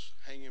guy that was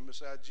hanging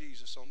beside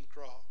Jesus on the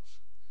cross.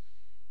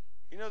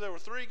 You know, there were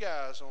 3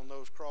 guys on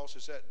those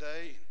crosses that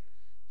day, and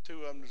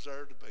 2 of them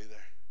deserved to be there.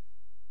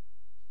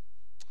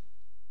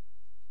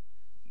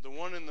 The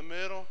one in the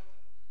middle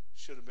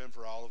should have been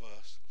for all of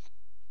us.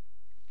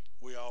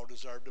 We all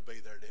deserve to be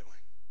there, didn't we?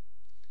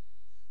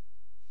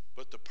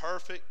 But the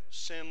perfect,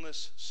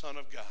 sinless Son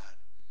of God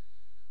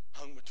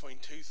hung between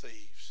 2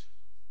 thieves.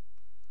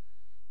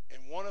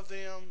 And one of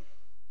them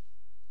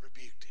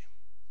rebuked him.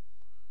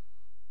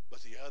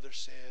 But the other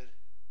said,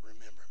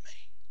 remember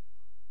me.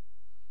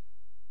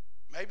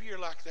 Maybe you're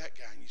like that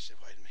guy and you said,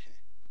 wait a minute.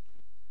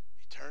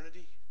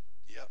 Eternity?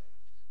 Yep.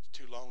 It's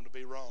too long to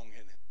be wrong,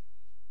 isn't it?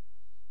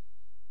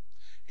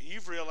 And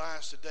you've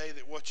realized today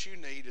that what you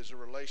need is a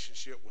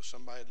relationship with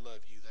somebody that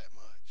loves you that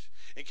much.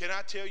 And can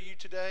I tell you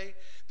today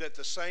that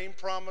the same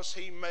promise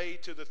he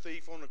made to the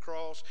thief on the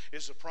cross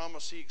is the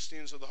promise he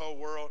extends to the whole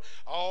world?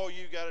 All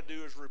you got to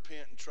do is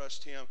repent and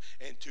trust him.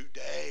 And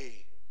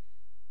today,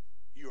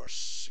 you are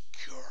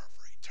secure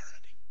for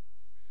eternity.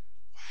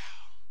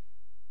 Wow.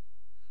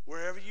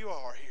 Wherever you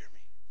are, hear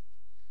me.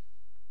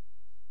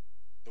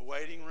 The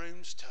waiting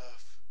room's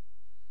tough.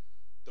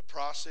 The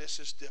process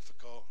is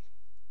difficult.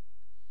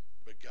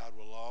 But God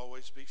will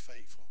always be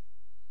faithful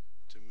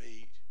to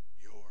meet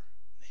your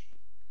need.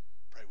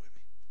 Pray with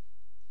me.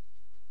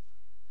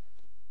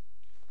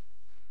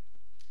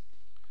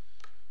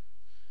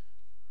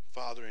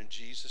 Father, in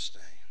Jesus'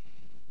 name,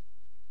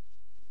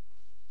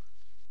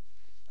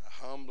 I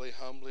humbly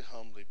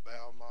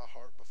bow my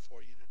heart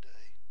before you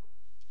today.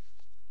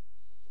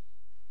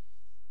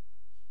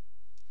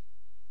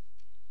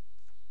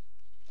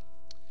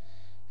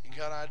 And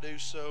God, I do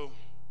so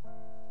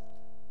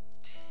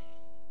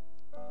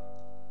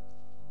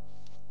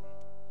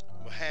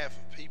on behalf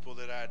of people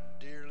that I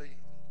dearly,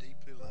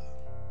 deeply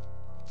love.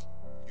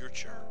 Your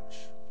church,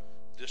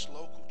 this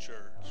local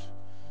church,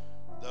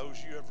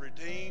 those you have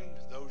redeemed,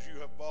 those you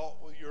have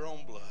bought with your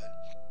own blood.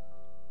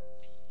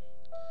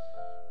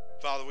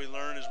 Father, we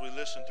learn as we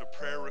listen to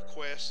prayer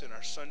requests in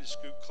our Sunday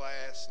school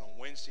class and on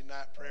Wednesday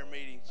night prayer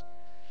meetings,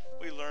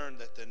 we learn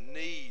that the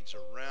needs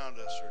around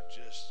us are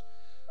just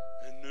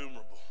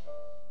innumerable.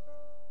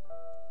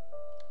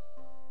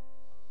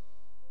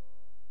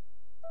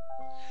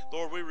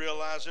 Lord, we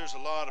realize there's a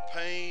lot of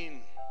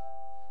pain,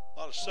 a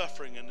lot of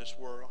suffering in this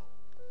world.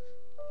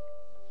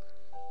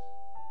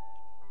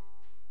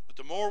 But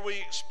the more we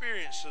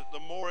experience it, the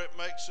more it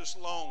makes us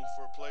long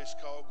for a place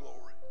called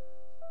glory.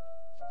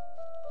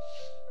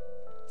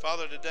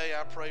 Father, today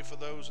I pray for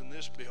those in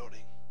this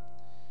building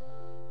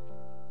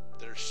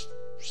that are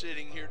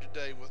sitting here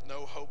today with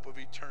no hope of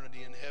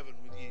eternity in heaven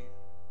with you,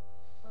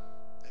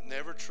 that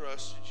never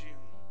trusted you,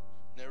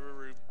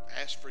 never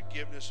asked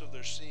forgiveness of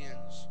their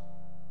sins.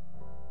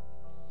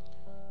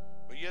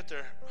 But yet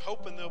they're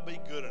hoping they'll be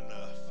good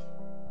enough.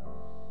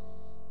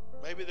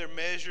 Maybe they're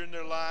measuring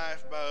their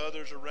life by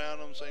others around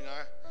them, saying,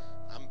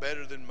 I'm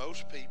better than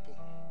most people.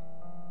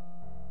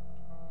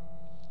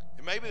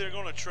 And maybe they're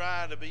going to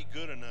try to be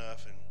good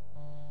enough. And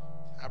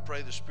I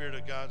pray the Spirit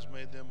of God's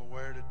made them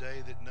aware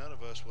today that none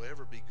of us will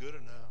ever be good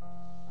enough.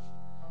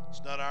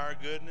 It's not our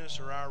goodness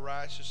or our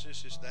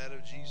righteousness. It's that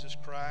of Jesus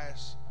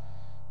Christ,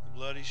 the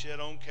blood he shed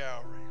on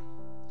Calvary,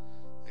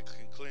 that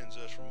can cleanse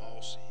us from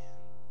all sin.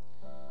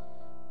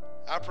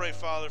 I pray,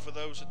 Father, for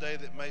those today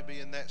that may be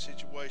in that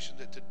situation,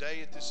 that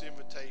today at this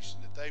invitation,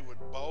 that they would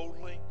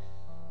boldly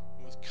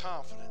and with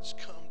confidence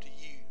come to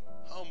you,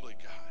 humbly,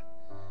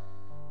 God.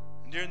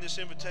 And during this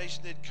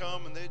invitation, they'd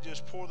come and they'd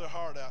just pour their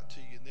heart out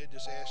to you, and they'd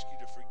just ask you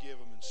to forgive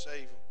them and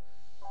save them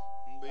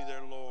and be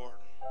their Lord.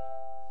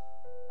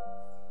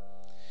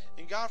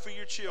 And God, for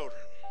your children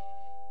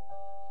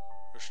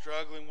who are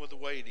struggling with the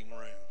waiting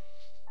room,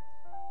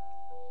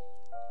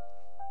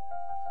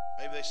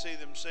 maybe they see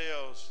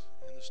themselves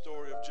in the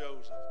story of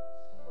Joseph.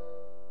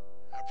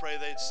 I I pray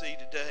they'd see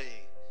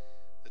today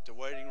that the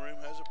waiting room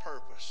has a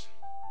purpose.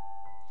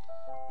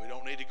 We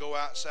don't need to go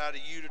outside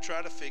of you to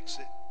try to fix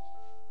it.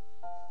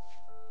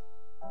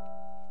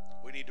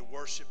 We need to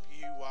worship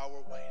you while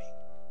we're waiting.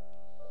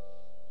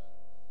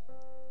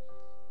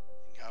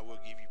 And God, we'll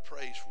give you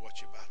praise for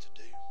what you're about to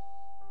do.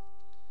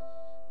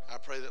 I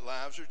pray that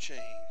lives are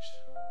changed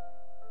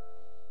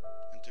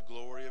and the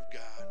glory of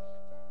God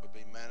would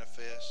be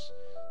manifest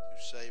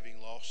through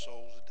saving lost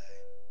souls today.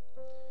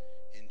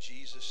 In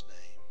Jesus' name,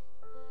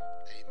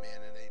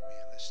 amen and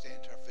amen. Let's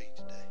stand to our feet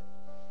today.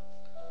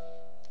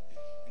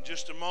 In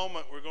just a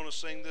moment, we're going to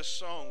sing this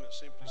song that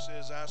simply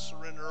says, I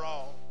surrender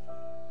all.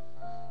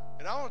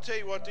 And I want to tell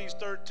you what these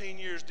 13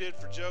 years did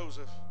for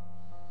Joseph.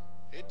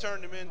 It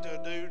turned him into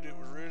a dude that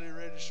was really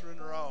ready to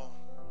surrender all.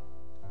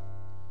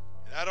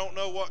 And I don't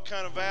know what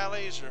kind of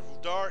valleys or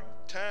dark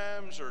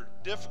times or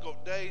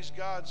difficult days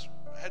God's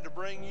had to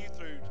bring you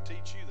through to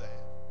teach you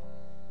that.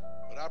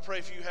 But I pray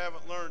if you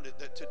haven't learned it,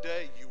 that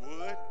today you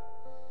would.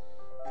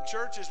 In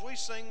church, as we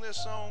sing this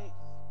song,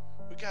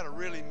 we got to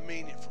really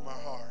mean it from our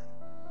heart.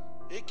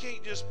 It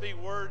can't just be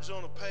words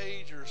on a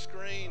page or a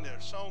screen or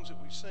songs that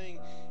we sing.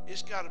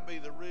 It's got to be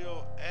the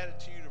real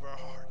attitude of our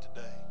heart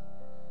today.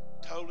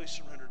 Totally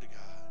surrender to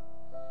God.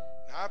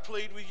 And I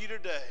plead with you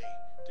today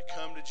to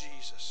come to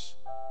Jesus.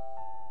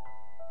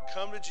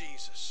 Come to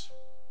Jesus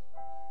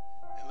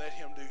and let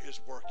him do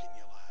his work in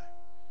your life.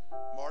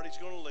 Marty's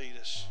going to lead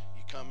us.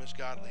 You come as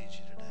God leads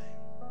you today.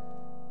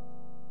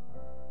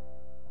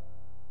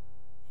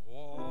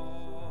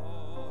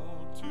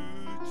 All to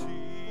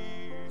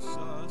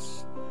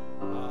Jesus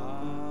I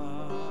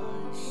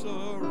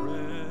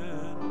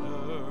surrender.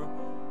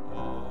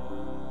 All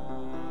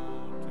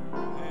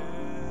to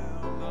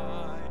him I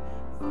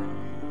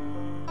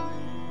freely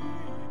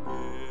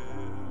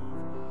give,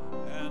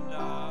 and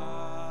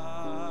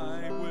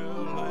I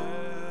will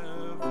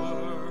ever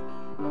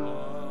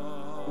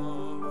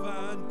love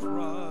and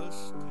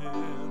trust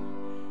him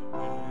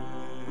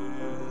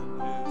in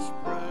his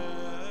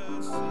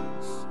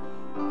presence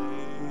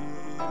daily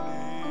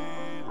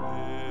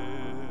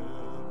live.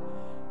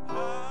 I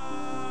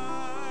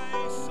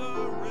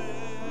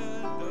surrender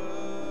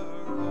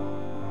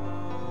all.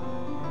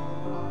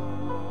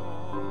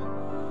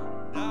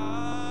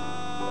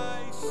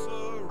 I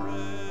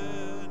surrender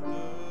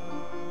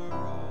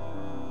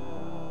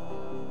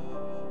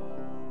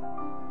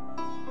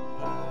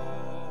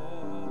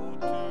all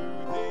to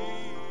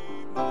thee,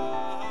 my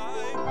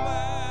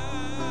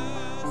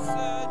blessed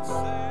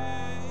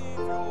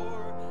Savior.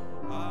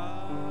 I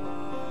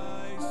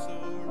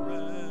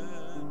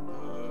surrender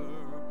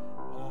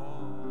all,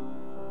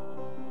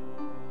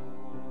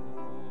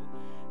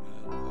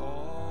 and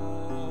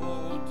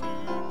all to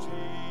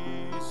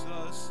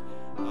Jesus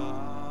I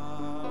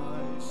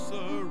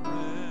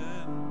surrender.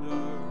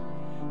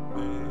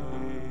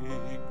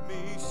 Make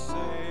me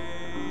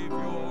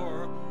Savior,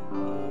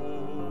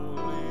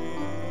 holy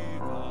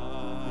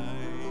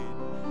vine.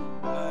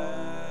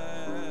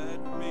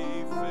 Let me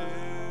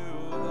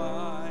feel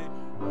thy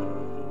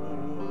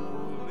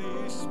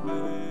Holy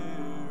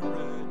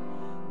Spirit.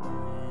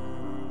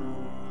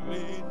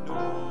 Truly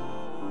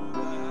know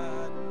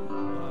that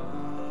thou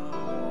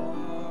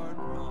art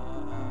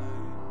mine,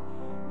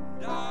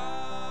 and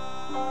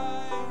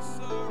I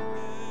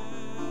surrender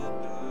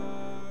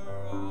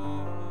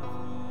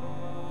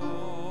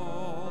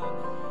all,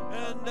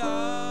 and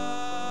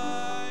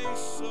I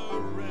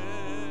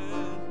surrender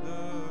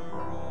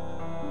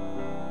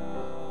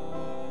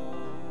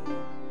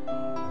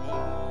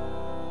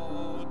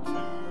all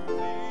to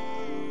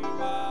thee,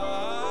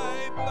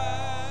 my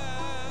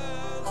blessed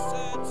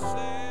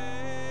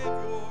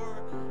Savior.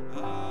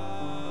 I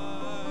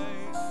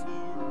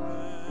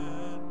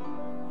surrender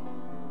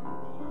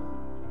all.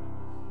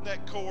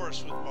 That chorus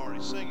with Marty.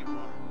 Sing it, Marty.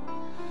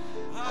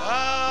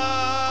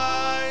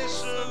 I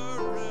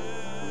surrender.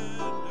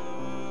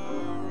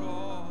 Surrender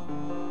all.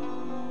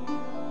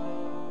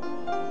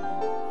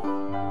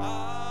 I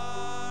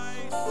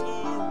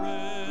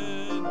surrender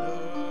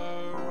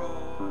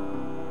all,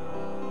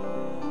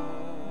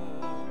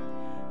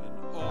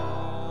 and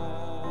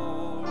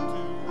all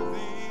to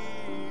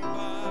thee,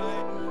 my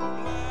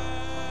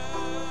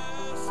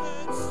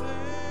blessed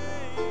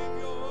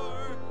Savior.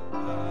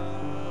 I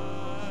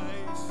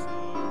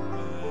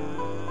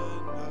surrender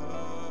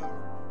all.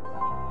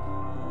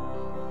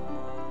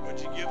 Would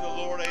you give the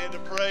Lord a hand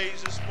of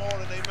praise this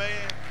morning?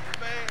 Amen.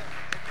 Amen.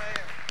 Amen.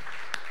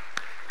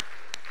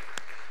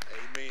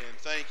 Amen.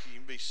 Thank you. You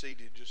can be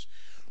seated just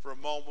for a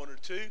moment or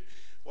two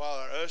while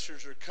our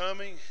ushers are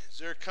coming. As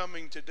they're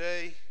coming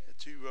today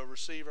to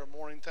receive our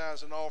morning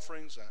tithes and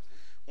offerings, I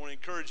want to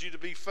encourage you to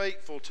be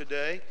faithful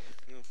today.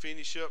 We're going to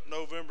finish up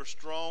November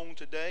strong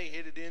today,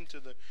 headed into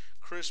the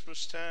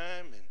Christmas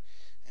time,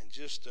 and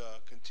just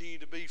continue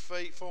to be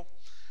faithful,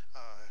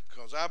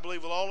 because I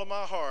believe with all of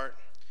my heart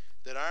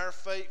that our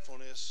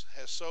faithfulness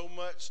has so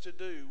much to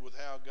do with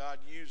how God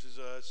uses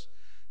us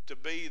to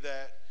be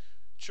that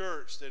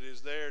church that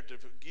is there to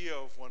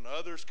give when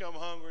others come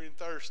hungry and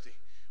thirsty.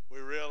 we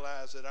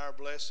realize that our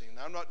blessing, and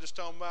I'm not just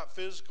talking about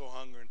physical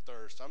hunger and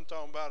thirst, I'm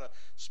talking about a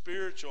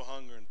spiritual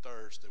hunger and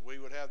thirst, that we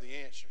would have the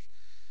answers.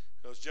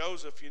 Because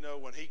Joseph,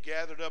 when he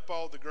gathered up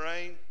all the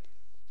grain,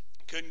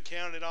 couldn't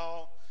count it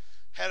all,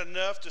 had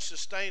enough to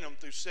sustain them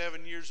through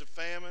 7 years of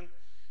famine,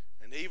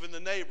 and even the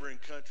neighboring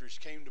countries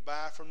came to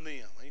buy from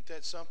them. Ain't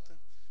that something?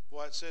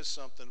 Boy, it says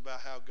something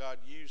about how God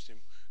used him.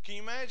 Can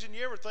you imagine,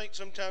 you ever think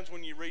sometimes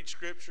when you read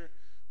Scripture,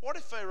 what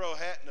if Pharaoh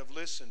hadn't have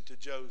listened to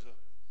Joseph?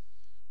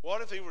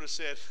 What if he would have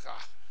said,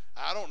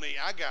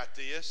 I got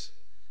this.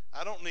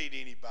 I don't need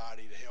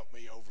anybody to help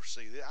me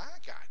oversee this. I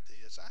got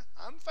this.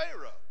 I'm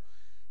Pharaoh.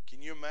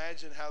 Can you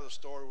imagine how the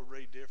story would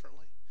read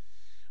differently?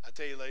 I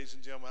tell you, ladies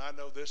and gentlemen, I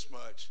know this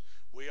much.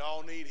 We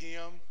all need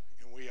him,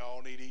 and we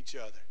all need each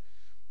other.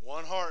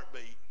 One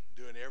heartbeat,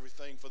 doing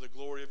everything for the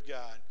glory of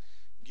God.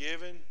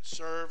 Giving,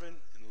 serving,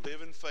 and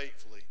living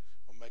faithfully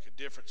will make a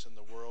difference in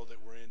the world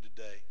that we're in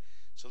today.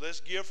 So let's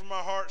give from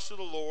our hearts to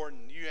the Lord,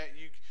 and you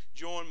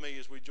join me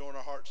as we join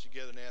our hearts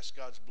together and ask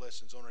God's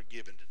blessings on our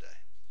giving today.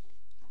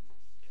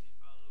 Heavenly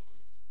Father,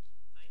 Lord,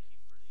 thank you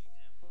for the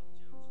example of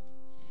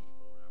Joseph.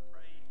 Lord, I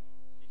pray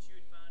that you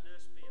would find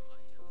us being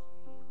like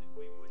Joseph, Lord, that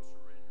we would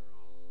surrender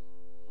all.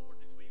 Lord,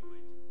 that we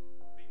would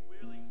be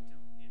willing to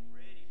and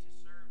ready to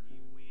serve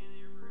you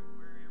whenever and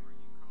wherever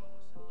you call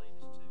us and lead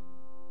us to.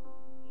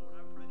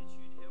 Lord, I pray that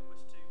you'd help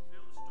us to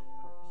fill the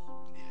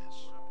storehouse.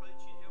 Yes. Lord, I pray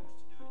that you'd help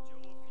us to do it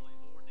joyfully,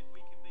 Lord, that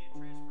we can be a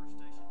transfer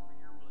station for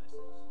your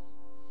blessings.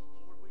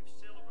 Lord, we've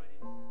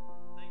celebrated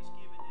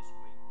Thanksgiving this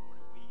week, Lord,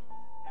 and we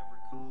have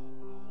recalled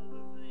all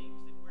the things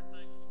that we're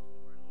thankful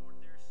for. And Lord,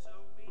 there's so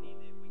many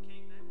that we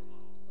can't name them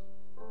all.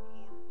 And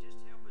Lord,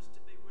 just help us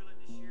to be willing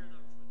to share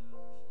those with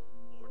others.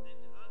 Lord, that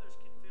others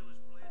can feel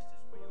as blessed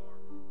as we are.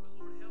 But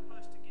Lord, help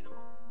us to get them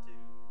to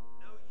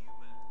know you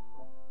better.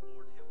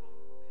 Lord,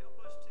 help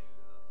us to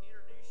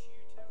introduce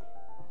you to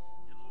them.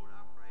 And Lord,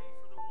 I pray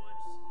for the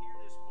ones here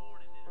this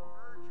morning that have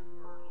heard your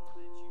word, Lord,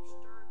 that you've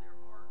stirred their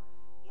heart.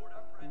 Lord,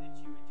 I pray that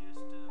you would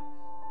just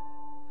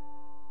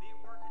be at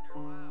work in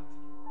their lives,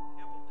 Lord.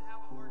 Help them to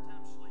have a hard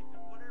time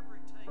sleeping, whatever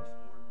it takes,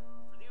 Lord,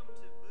 for them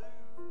to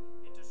move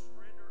and to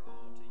surrender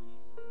all to you.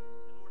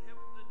 And Lord, help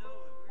them to know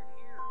that we're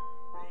here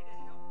ready to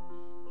help them.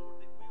 Lord,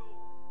 that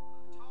we'll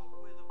talk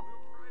with them,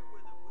 we'll pray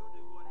with them, we'll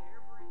do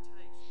whatever it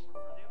takes,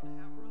 Lord, for them to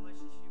have a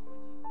relationship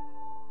with you. And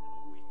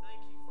Lord, we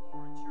thank you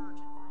for a church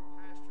and for a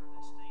pastor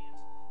that stands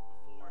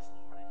before us,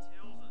 Lord, and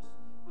tells us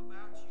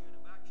about you and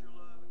about your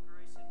love and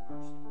grace and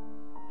mercy.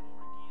 And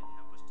Lord, again,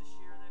 help us to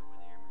share that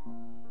with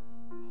everyone.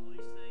 All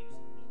these things,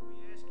 Lord,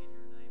 we ask in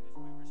your name as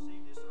we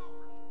receive this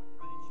offering, Lord. We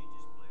pray that you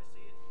just bless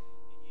it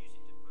and use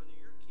it to further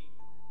your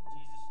kingdom. In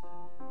Jesus'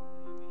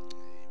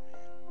 name,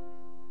 amen.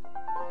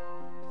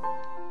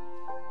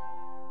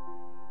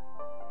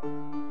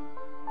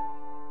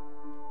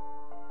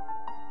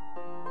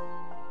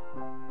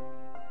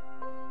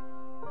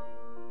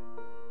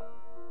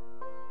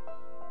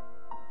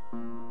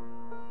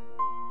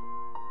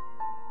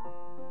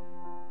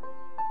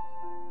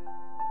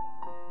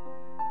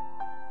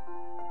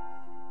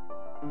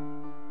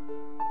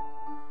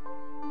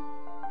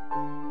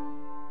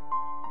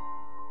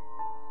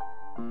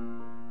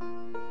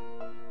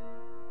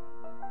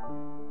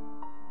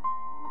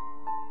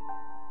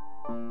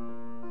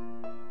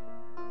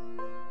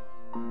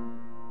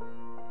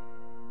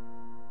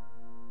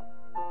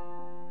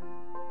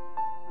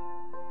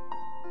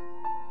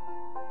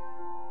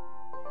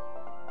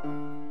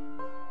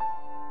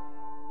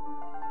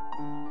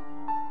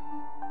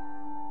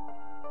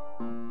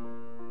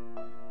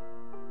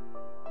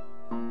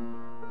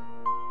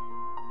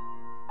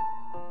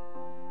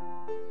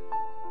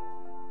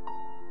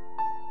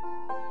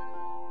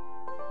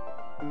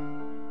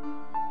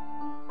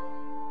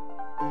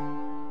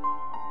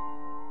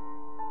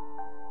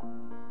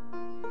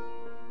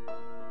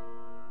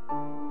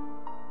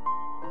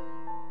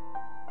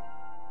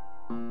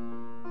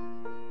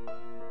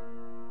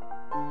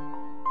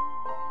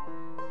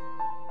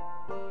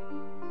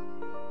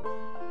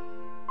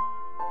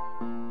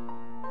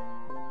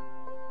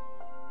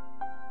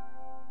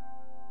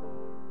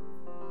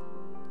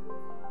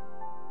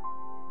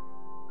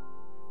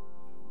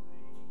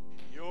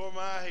 You're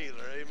my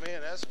healer.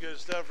 Amen. That's good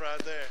stuff right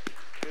there.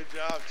 Good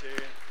job,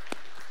 Terry.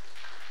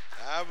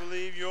 I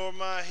believe you're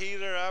my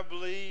healer. I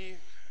believe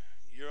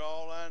you're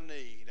all I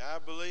need. I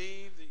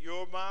believe that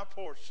you're my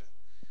portion.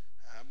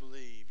 I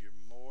believe you're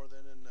more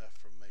than enough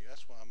for me.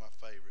 That's one of my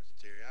favorites,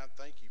 Terry. I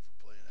thank you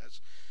for playing.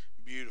 That's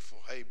beautiful.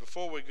 Hey,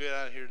 before we get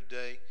out of here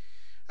today,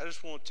 I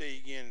just want to tell you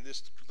again,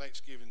 this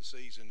Thanksgiving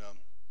season,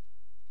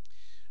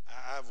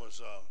 I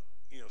was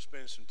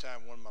spending some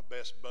time with one of my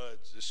best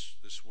buds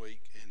this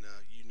week, and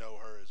you know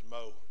her as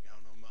Mo.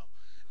 Y'all know Mo.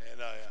 And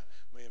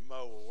me and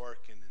Mo were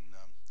working,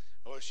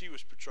 and she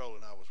was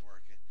patrolling, I was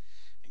working,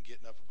 and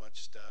getting up a bunch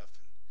of stuff.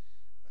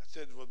 And I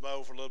said with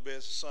Mo for a little bit.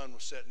 The sun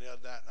was setting the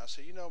other night, and I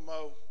said,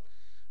 Mo,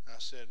 I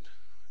said,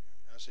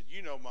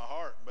 you know my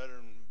heart better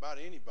than about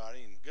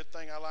anybody, and the good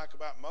thing I like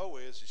about Mo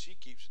is that she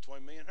keeps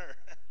between me and her.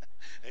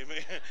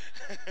 Amen.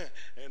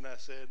 And I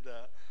said,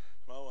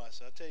 Mo, I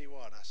said, I tell you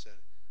what, I said,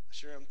 I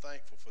sure am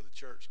thankful for the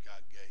church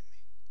God gave me.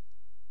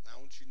 I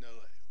want you to know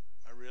that.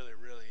 I really,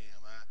 really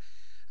am.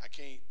 I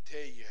can't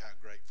tell you how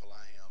grateful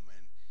I am.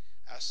 And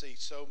I see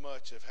so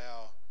much of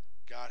how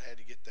God had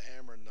to get the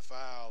hammer and the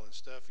file and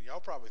stuff. And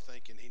y'all probably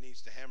thinking he needs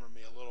to hammer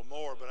me a little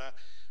more, but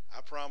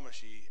I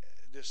promise you,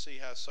 just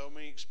see how so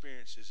many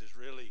experiences has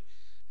really,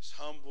 it's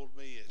humbled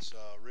me. It's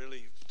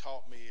really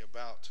taught me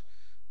about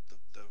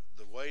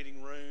the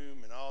waiting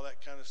room and all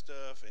that kind of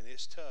stuff, and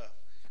it's tough.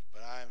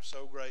 But I am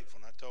so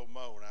grateful. And I told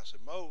Mo, and I said,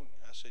 Mo,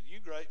 I said,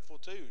 you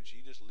grateful too? And she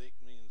just licked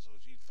me, and so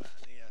she's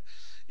fine. Yeah,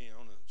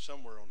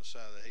 somewhere on the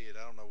side of the head.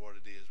 I don't know what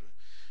it is, but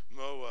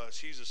Mo,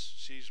 she's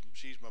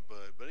my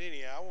bud. But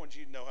anyhow, I want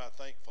you to know how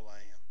thankful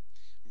I am.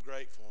 I'm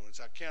grateful. And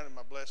as I counted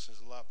my blessings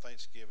a lot of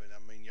Thanksgiving,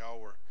 I mean,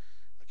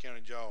 I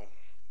counted y'all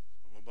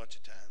a bunch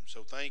of times.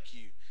 So thank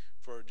you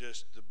for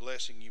just the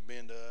blessing you've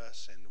been to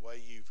us and the way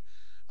you've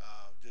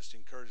just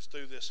encouraged us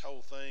through this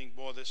whole thing.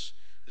 Boy, this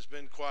has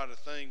been quite a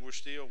thing.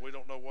 We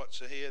don't know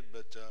what's ahead,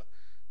 but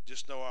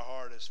just know our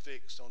heart is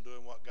fixed on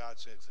doing what God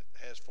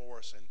has for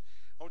us. And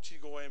I want you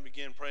to go away and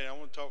begin praying. I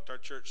want to talk to our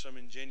church some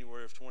in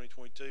January of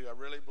 2022. I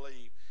really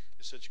believe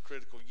it's such a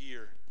critical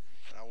year,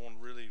 and I want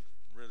to really,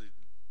 really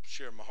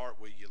share my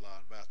heart with you a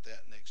lot about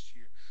that next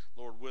year,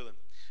 Lord willing.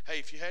 Hey,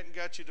 if you hadn't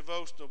got your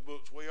devotional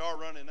books, we are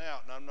running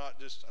out. And I'm not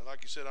just, like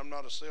you said, I'm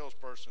not a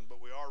salesperson,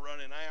 but we are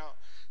running out.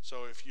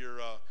 So if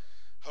you're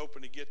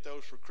hoping to get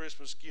those for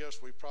Christmas gifts,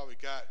 we probably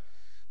got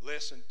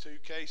less than 2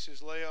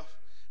 cases left,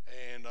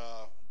 and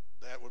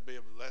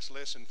that's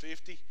less than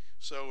 50.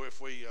 So if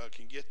we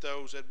can get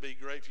those, that'd be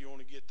great. If you want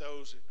to get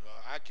those,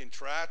 I can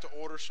try to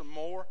order some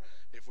more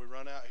if we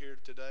run out here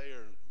today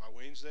or by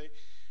Wednesday.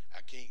 I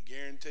can't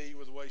guarantee you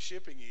with the way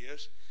shipping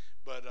is,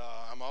 but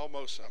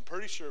I'm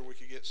pretty sure we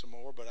could get some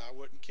more, but I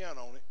wouldn't count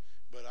on it.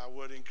 But I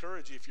would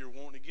encourage you, if you're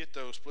wanting to get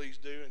those, please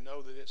do, and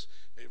know that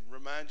it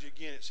reminds you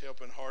again, it's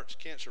helping Heart's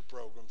cancer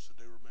program, so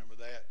do remember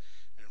that.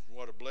 And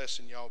what a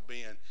blessing y'all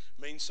been. It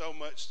means so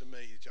much to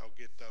me that y'all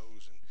get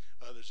those and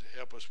others that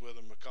help us with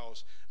them,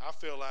 because I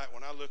feel like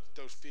when I look at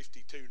those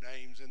 52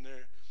 names in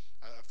there,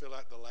 I feel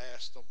like the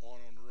last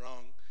one on the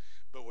rung.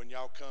 But when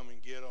y'all come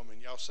and get them and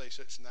y'all say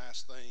such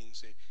nice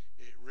things, it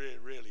really,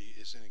 really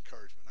is an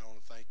encouragement. I want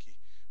to thank you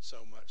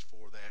so much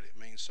for that. It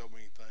means so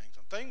many things.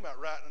 I'm thinking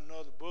about writing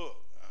another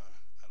book.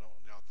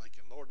 Y'all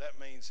thinking, Lord, that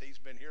means he's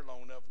been here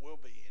long enough, we'll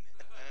be in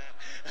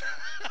it.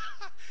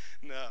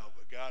 No,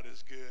 but God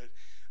is good.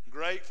 I'm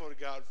grateful to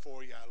God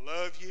for you. I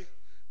love you.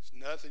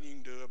 There's nothing you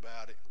can do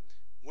about it.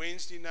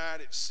 Wednesday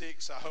night at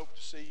 6, I hope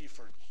to see you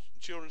for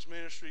children's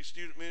ministry,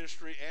 student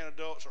ministry, and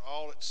adults are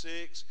all at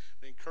 6.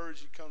 I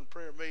encourage you to come to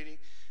prayer meeting.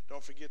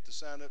 Don't forget the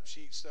sign-up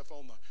sheet stuff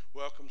on the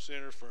Welcome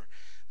Center for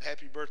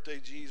Happy Birthday,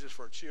 Jesus,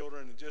 for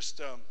children. And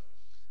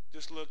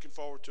just looking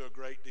forward to a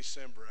great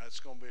December. It's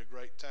going to be a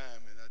great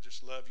time, and I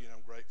just love you, and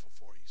I'm grateful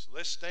for you. So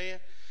let's stand.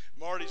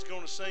 Marty's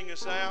going to sing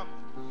us out,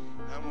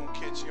 and I'm going to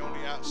catch you on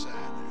the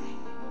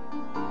outside.